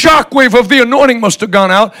 a shockwave of the anointing must have gone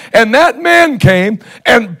out, and that man came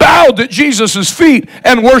and bowed at Jesus' feet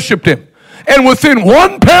and worshiped Him. And within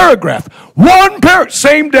one paragraph,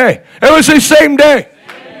 same day, everybody say same day,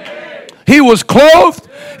 he was clothed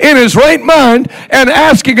in his right mind and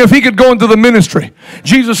asking if he could go into the ministry.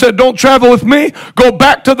 Jesus said, don't travel with me. Go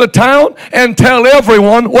back to the town and tell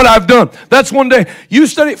everyone what I've done. That's one day. You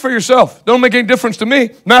study it for yourself. Don't make any difference to me.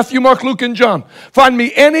 Matthew, Mark, Luke, and John. Find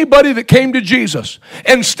me anybody that came to Jesus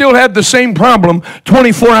and still had the same problem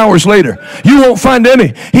 24 hours later. You won't find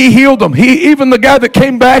any. He healed them. Even the guy that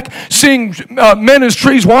came back seeing men as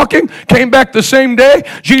trees walking came back the same day.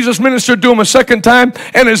 Jesus ministered to him a second time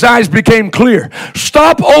and his eyes became clear.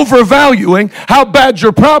 Stop overvaluing how bad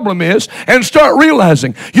your problem is and start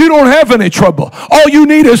realizing you don't have any trouble. All you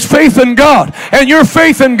need is faith in God, and your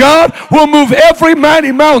faith in God will move every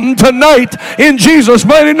mighty mountain tonight in Jesus'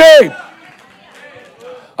 mighty name.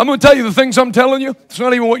 I'm going to tell you the things I'm telling you. It's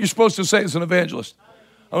not even what you're supposed to say as an evangelist.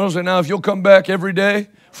 I'm going to say, now if you'll come back every day,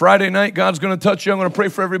 Friday night, God's going to touch you. I'm going to pray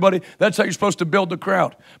for everybody. That's how you're supposed to build the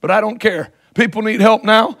crowd. But I don't care. People need help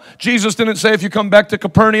now. Jesus didn't say if you come back to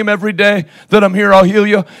Capernaum every day that I'm here, I'll heal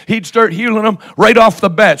you. He'd start healing them right off the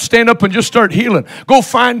bat. Stand up and just start healing. Go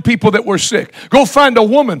find people that were sick. Go find a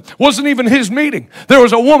woman. Wasn't even his meeting. There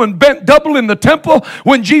was a woman bent double in the temple.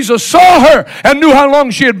 When Jesus saw her and knew how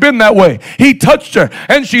long she had been that way, He touched her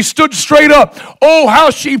and she stood straight up. Oh, how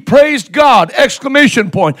she praised God!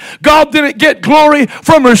 Exclamation point. God didn't get glory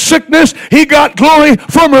from her sickness. He got glory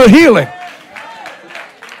from her healing.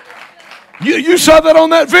 You saw that on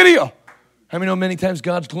that video. How many know many times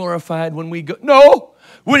God's glorified when we go? No.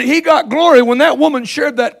 When he got glory, when that woman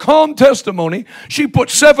shared that calm testimony, she put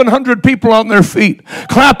 700 people on their feet,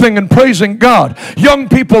 clapping and praising God. Young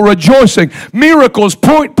people rejoicing. Miracles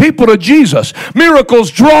point people to Jesus.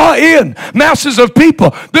 Miracles draw in masses of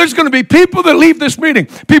people. There's going to be people that leave this meeting,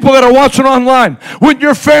 people that are watching online. When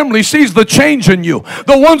your family sees the change in you,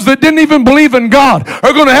 the ones that didn't even believe in God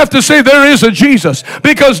are going to have to say there is a Jesus,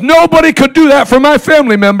 because nobody could do that for my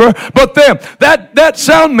family member but them. That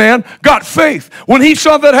sound man got faith. When he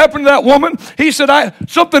saw that happen to that woman, he said,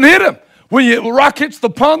 something hit him. When the rock hits the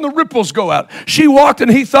pond, the ripples go out. She walked and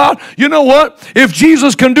he thought, you know what? If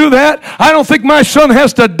Jesus can do that, I don't think my son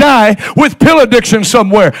has to die with pill addiction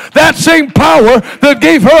somewhere. That same power that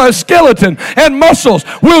gave her a skeleton and muscles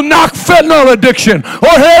will knock fentanyl addiction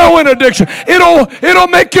or heroin addiction. It'll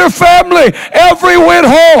make your family every whit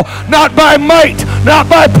whole. Not by might, not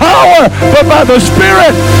by power, but by the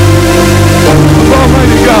Spirit of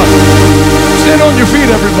Almighty God. Stand on your feet,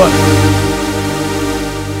 everybody.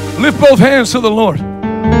 Lift both hands to the Lord.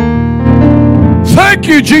 Thank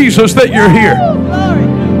you, Jesus, that you're here.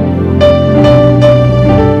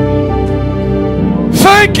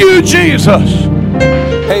 Thank you, Jesus.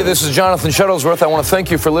 Hey, this is Jonathan Shuttlesworth. I want to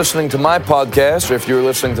thank you for listening to my podcast, or if you're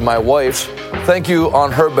listening to my wife's, thank you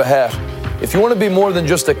on her behalf. If you want to be more than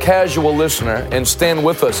just a casual listener and stand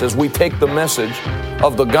with us as we take the message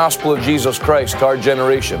of the gospel of Jesus Christ to our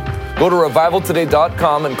generation, go to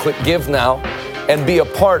revivaltoday.com and click Give Now and be a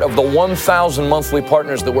part of the 1,000 monthly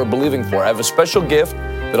partners that we're believing for. I have a special gift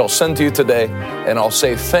that I'll send to you today, and I'll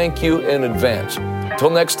say thank you in advance. Until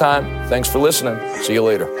next time, thanks for listening. See you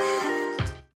later.